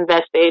as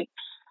invested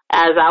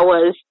as I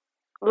was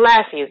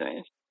last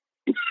season.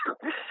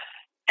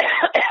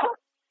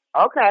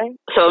 Okay.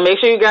 So make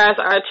sure you guys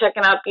are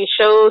checking out these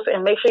shows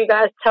and make sure you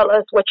guys tell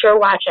us what you're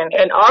watching.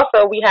 And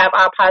also we have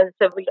our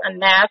Positively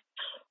Unmasked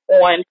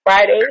on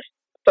Fridays.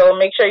 So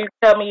make sure you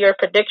tell me your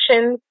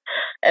predictions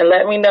and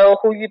let me know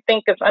who you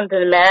think is under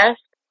the mask.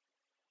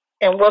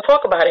 And we'll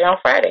talk about it on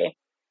Friday.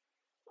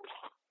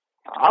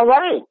 All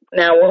right.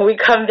 Now, when we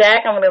come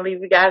back, I'm going to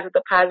leave you guys with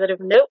a positive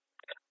note.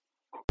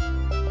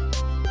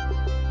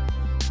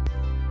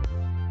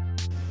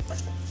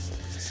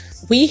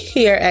 We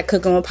here at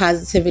Cooking with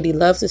Positivity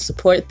love to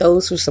support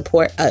those who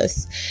support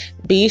us.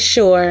 Be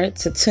sure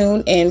to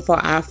tune in for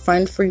our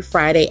Fun Free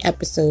Friday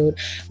episode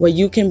where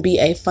you can be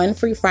a Fun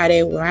Free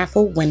Friday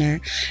raffle winner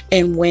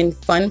and win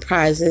fun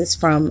prizes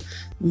from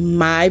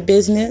my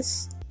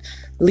business,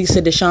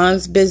 Lisa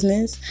Deshawn's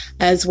business,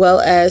 as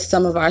well as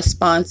some of our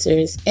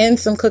sponsors and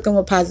some Cooking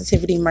with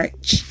Positivity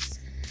merch.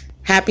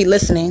 Happy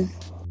listening.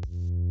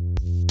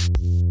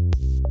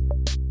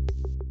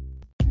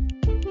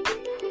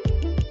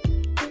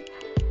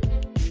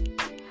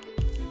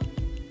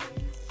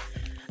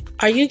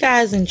 Are you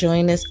guys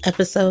enjoying this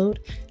episode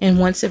and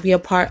want to be a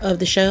part of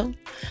the show?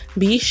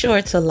 Be sure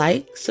to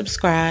like,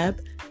 subscribe,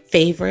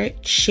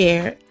 favorite,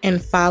 share,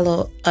 and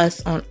follow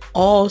us on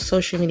all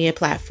social media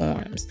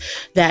platforms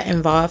that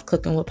involve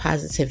Cooking with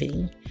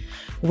Positivity.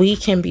 We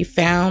can be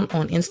found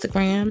on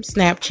Instagram,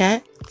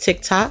 Snapchat,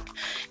 TikTok,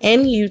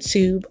 and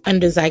YouTube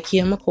under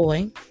Zykia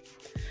McCoy.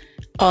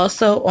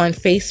 Also on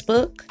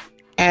Facebook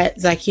at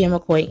Zykia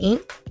McCoy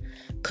Inc.,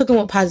 Cooking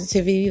with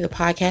Positivity, the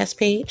podcast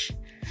page,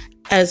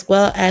 as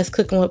well as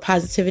Cooking with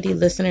Positivity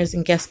Listeners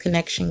and Guest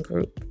Connection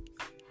Group.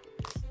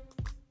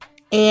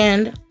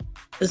 And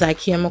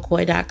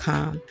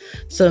ZykiaMcCoy.com.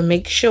 So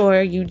make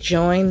sure you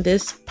join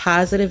this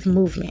positive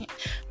movement.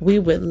 We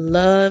would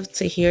love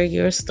to hear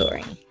your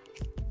story.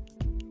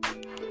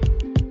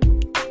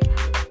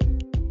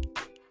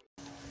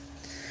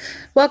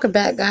 Welcome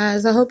back,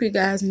 guys. I hope you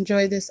guys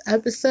enjoyed this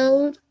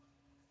episode.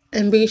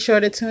 And be sure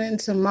to tune in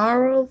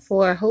tomorrow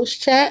for a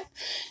host chat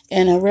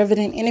and a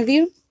riveting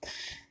interview.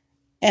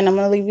 And I'm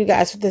going to leave you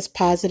guys with this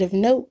positive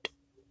note.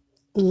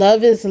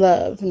 Love is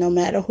love. No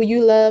matter who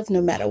you love,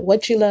 no matter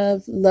what you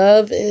love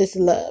is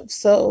love.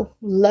 So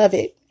love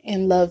it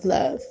and love.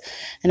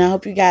 And I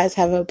hope you guys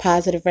have a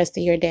positive rest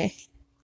of your day.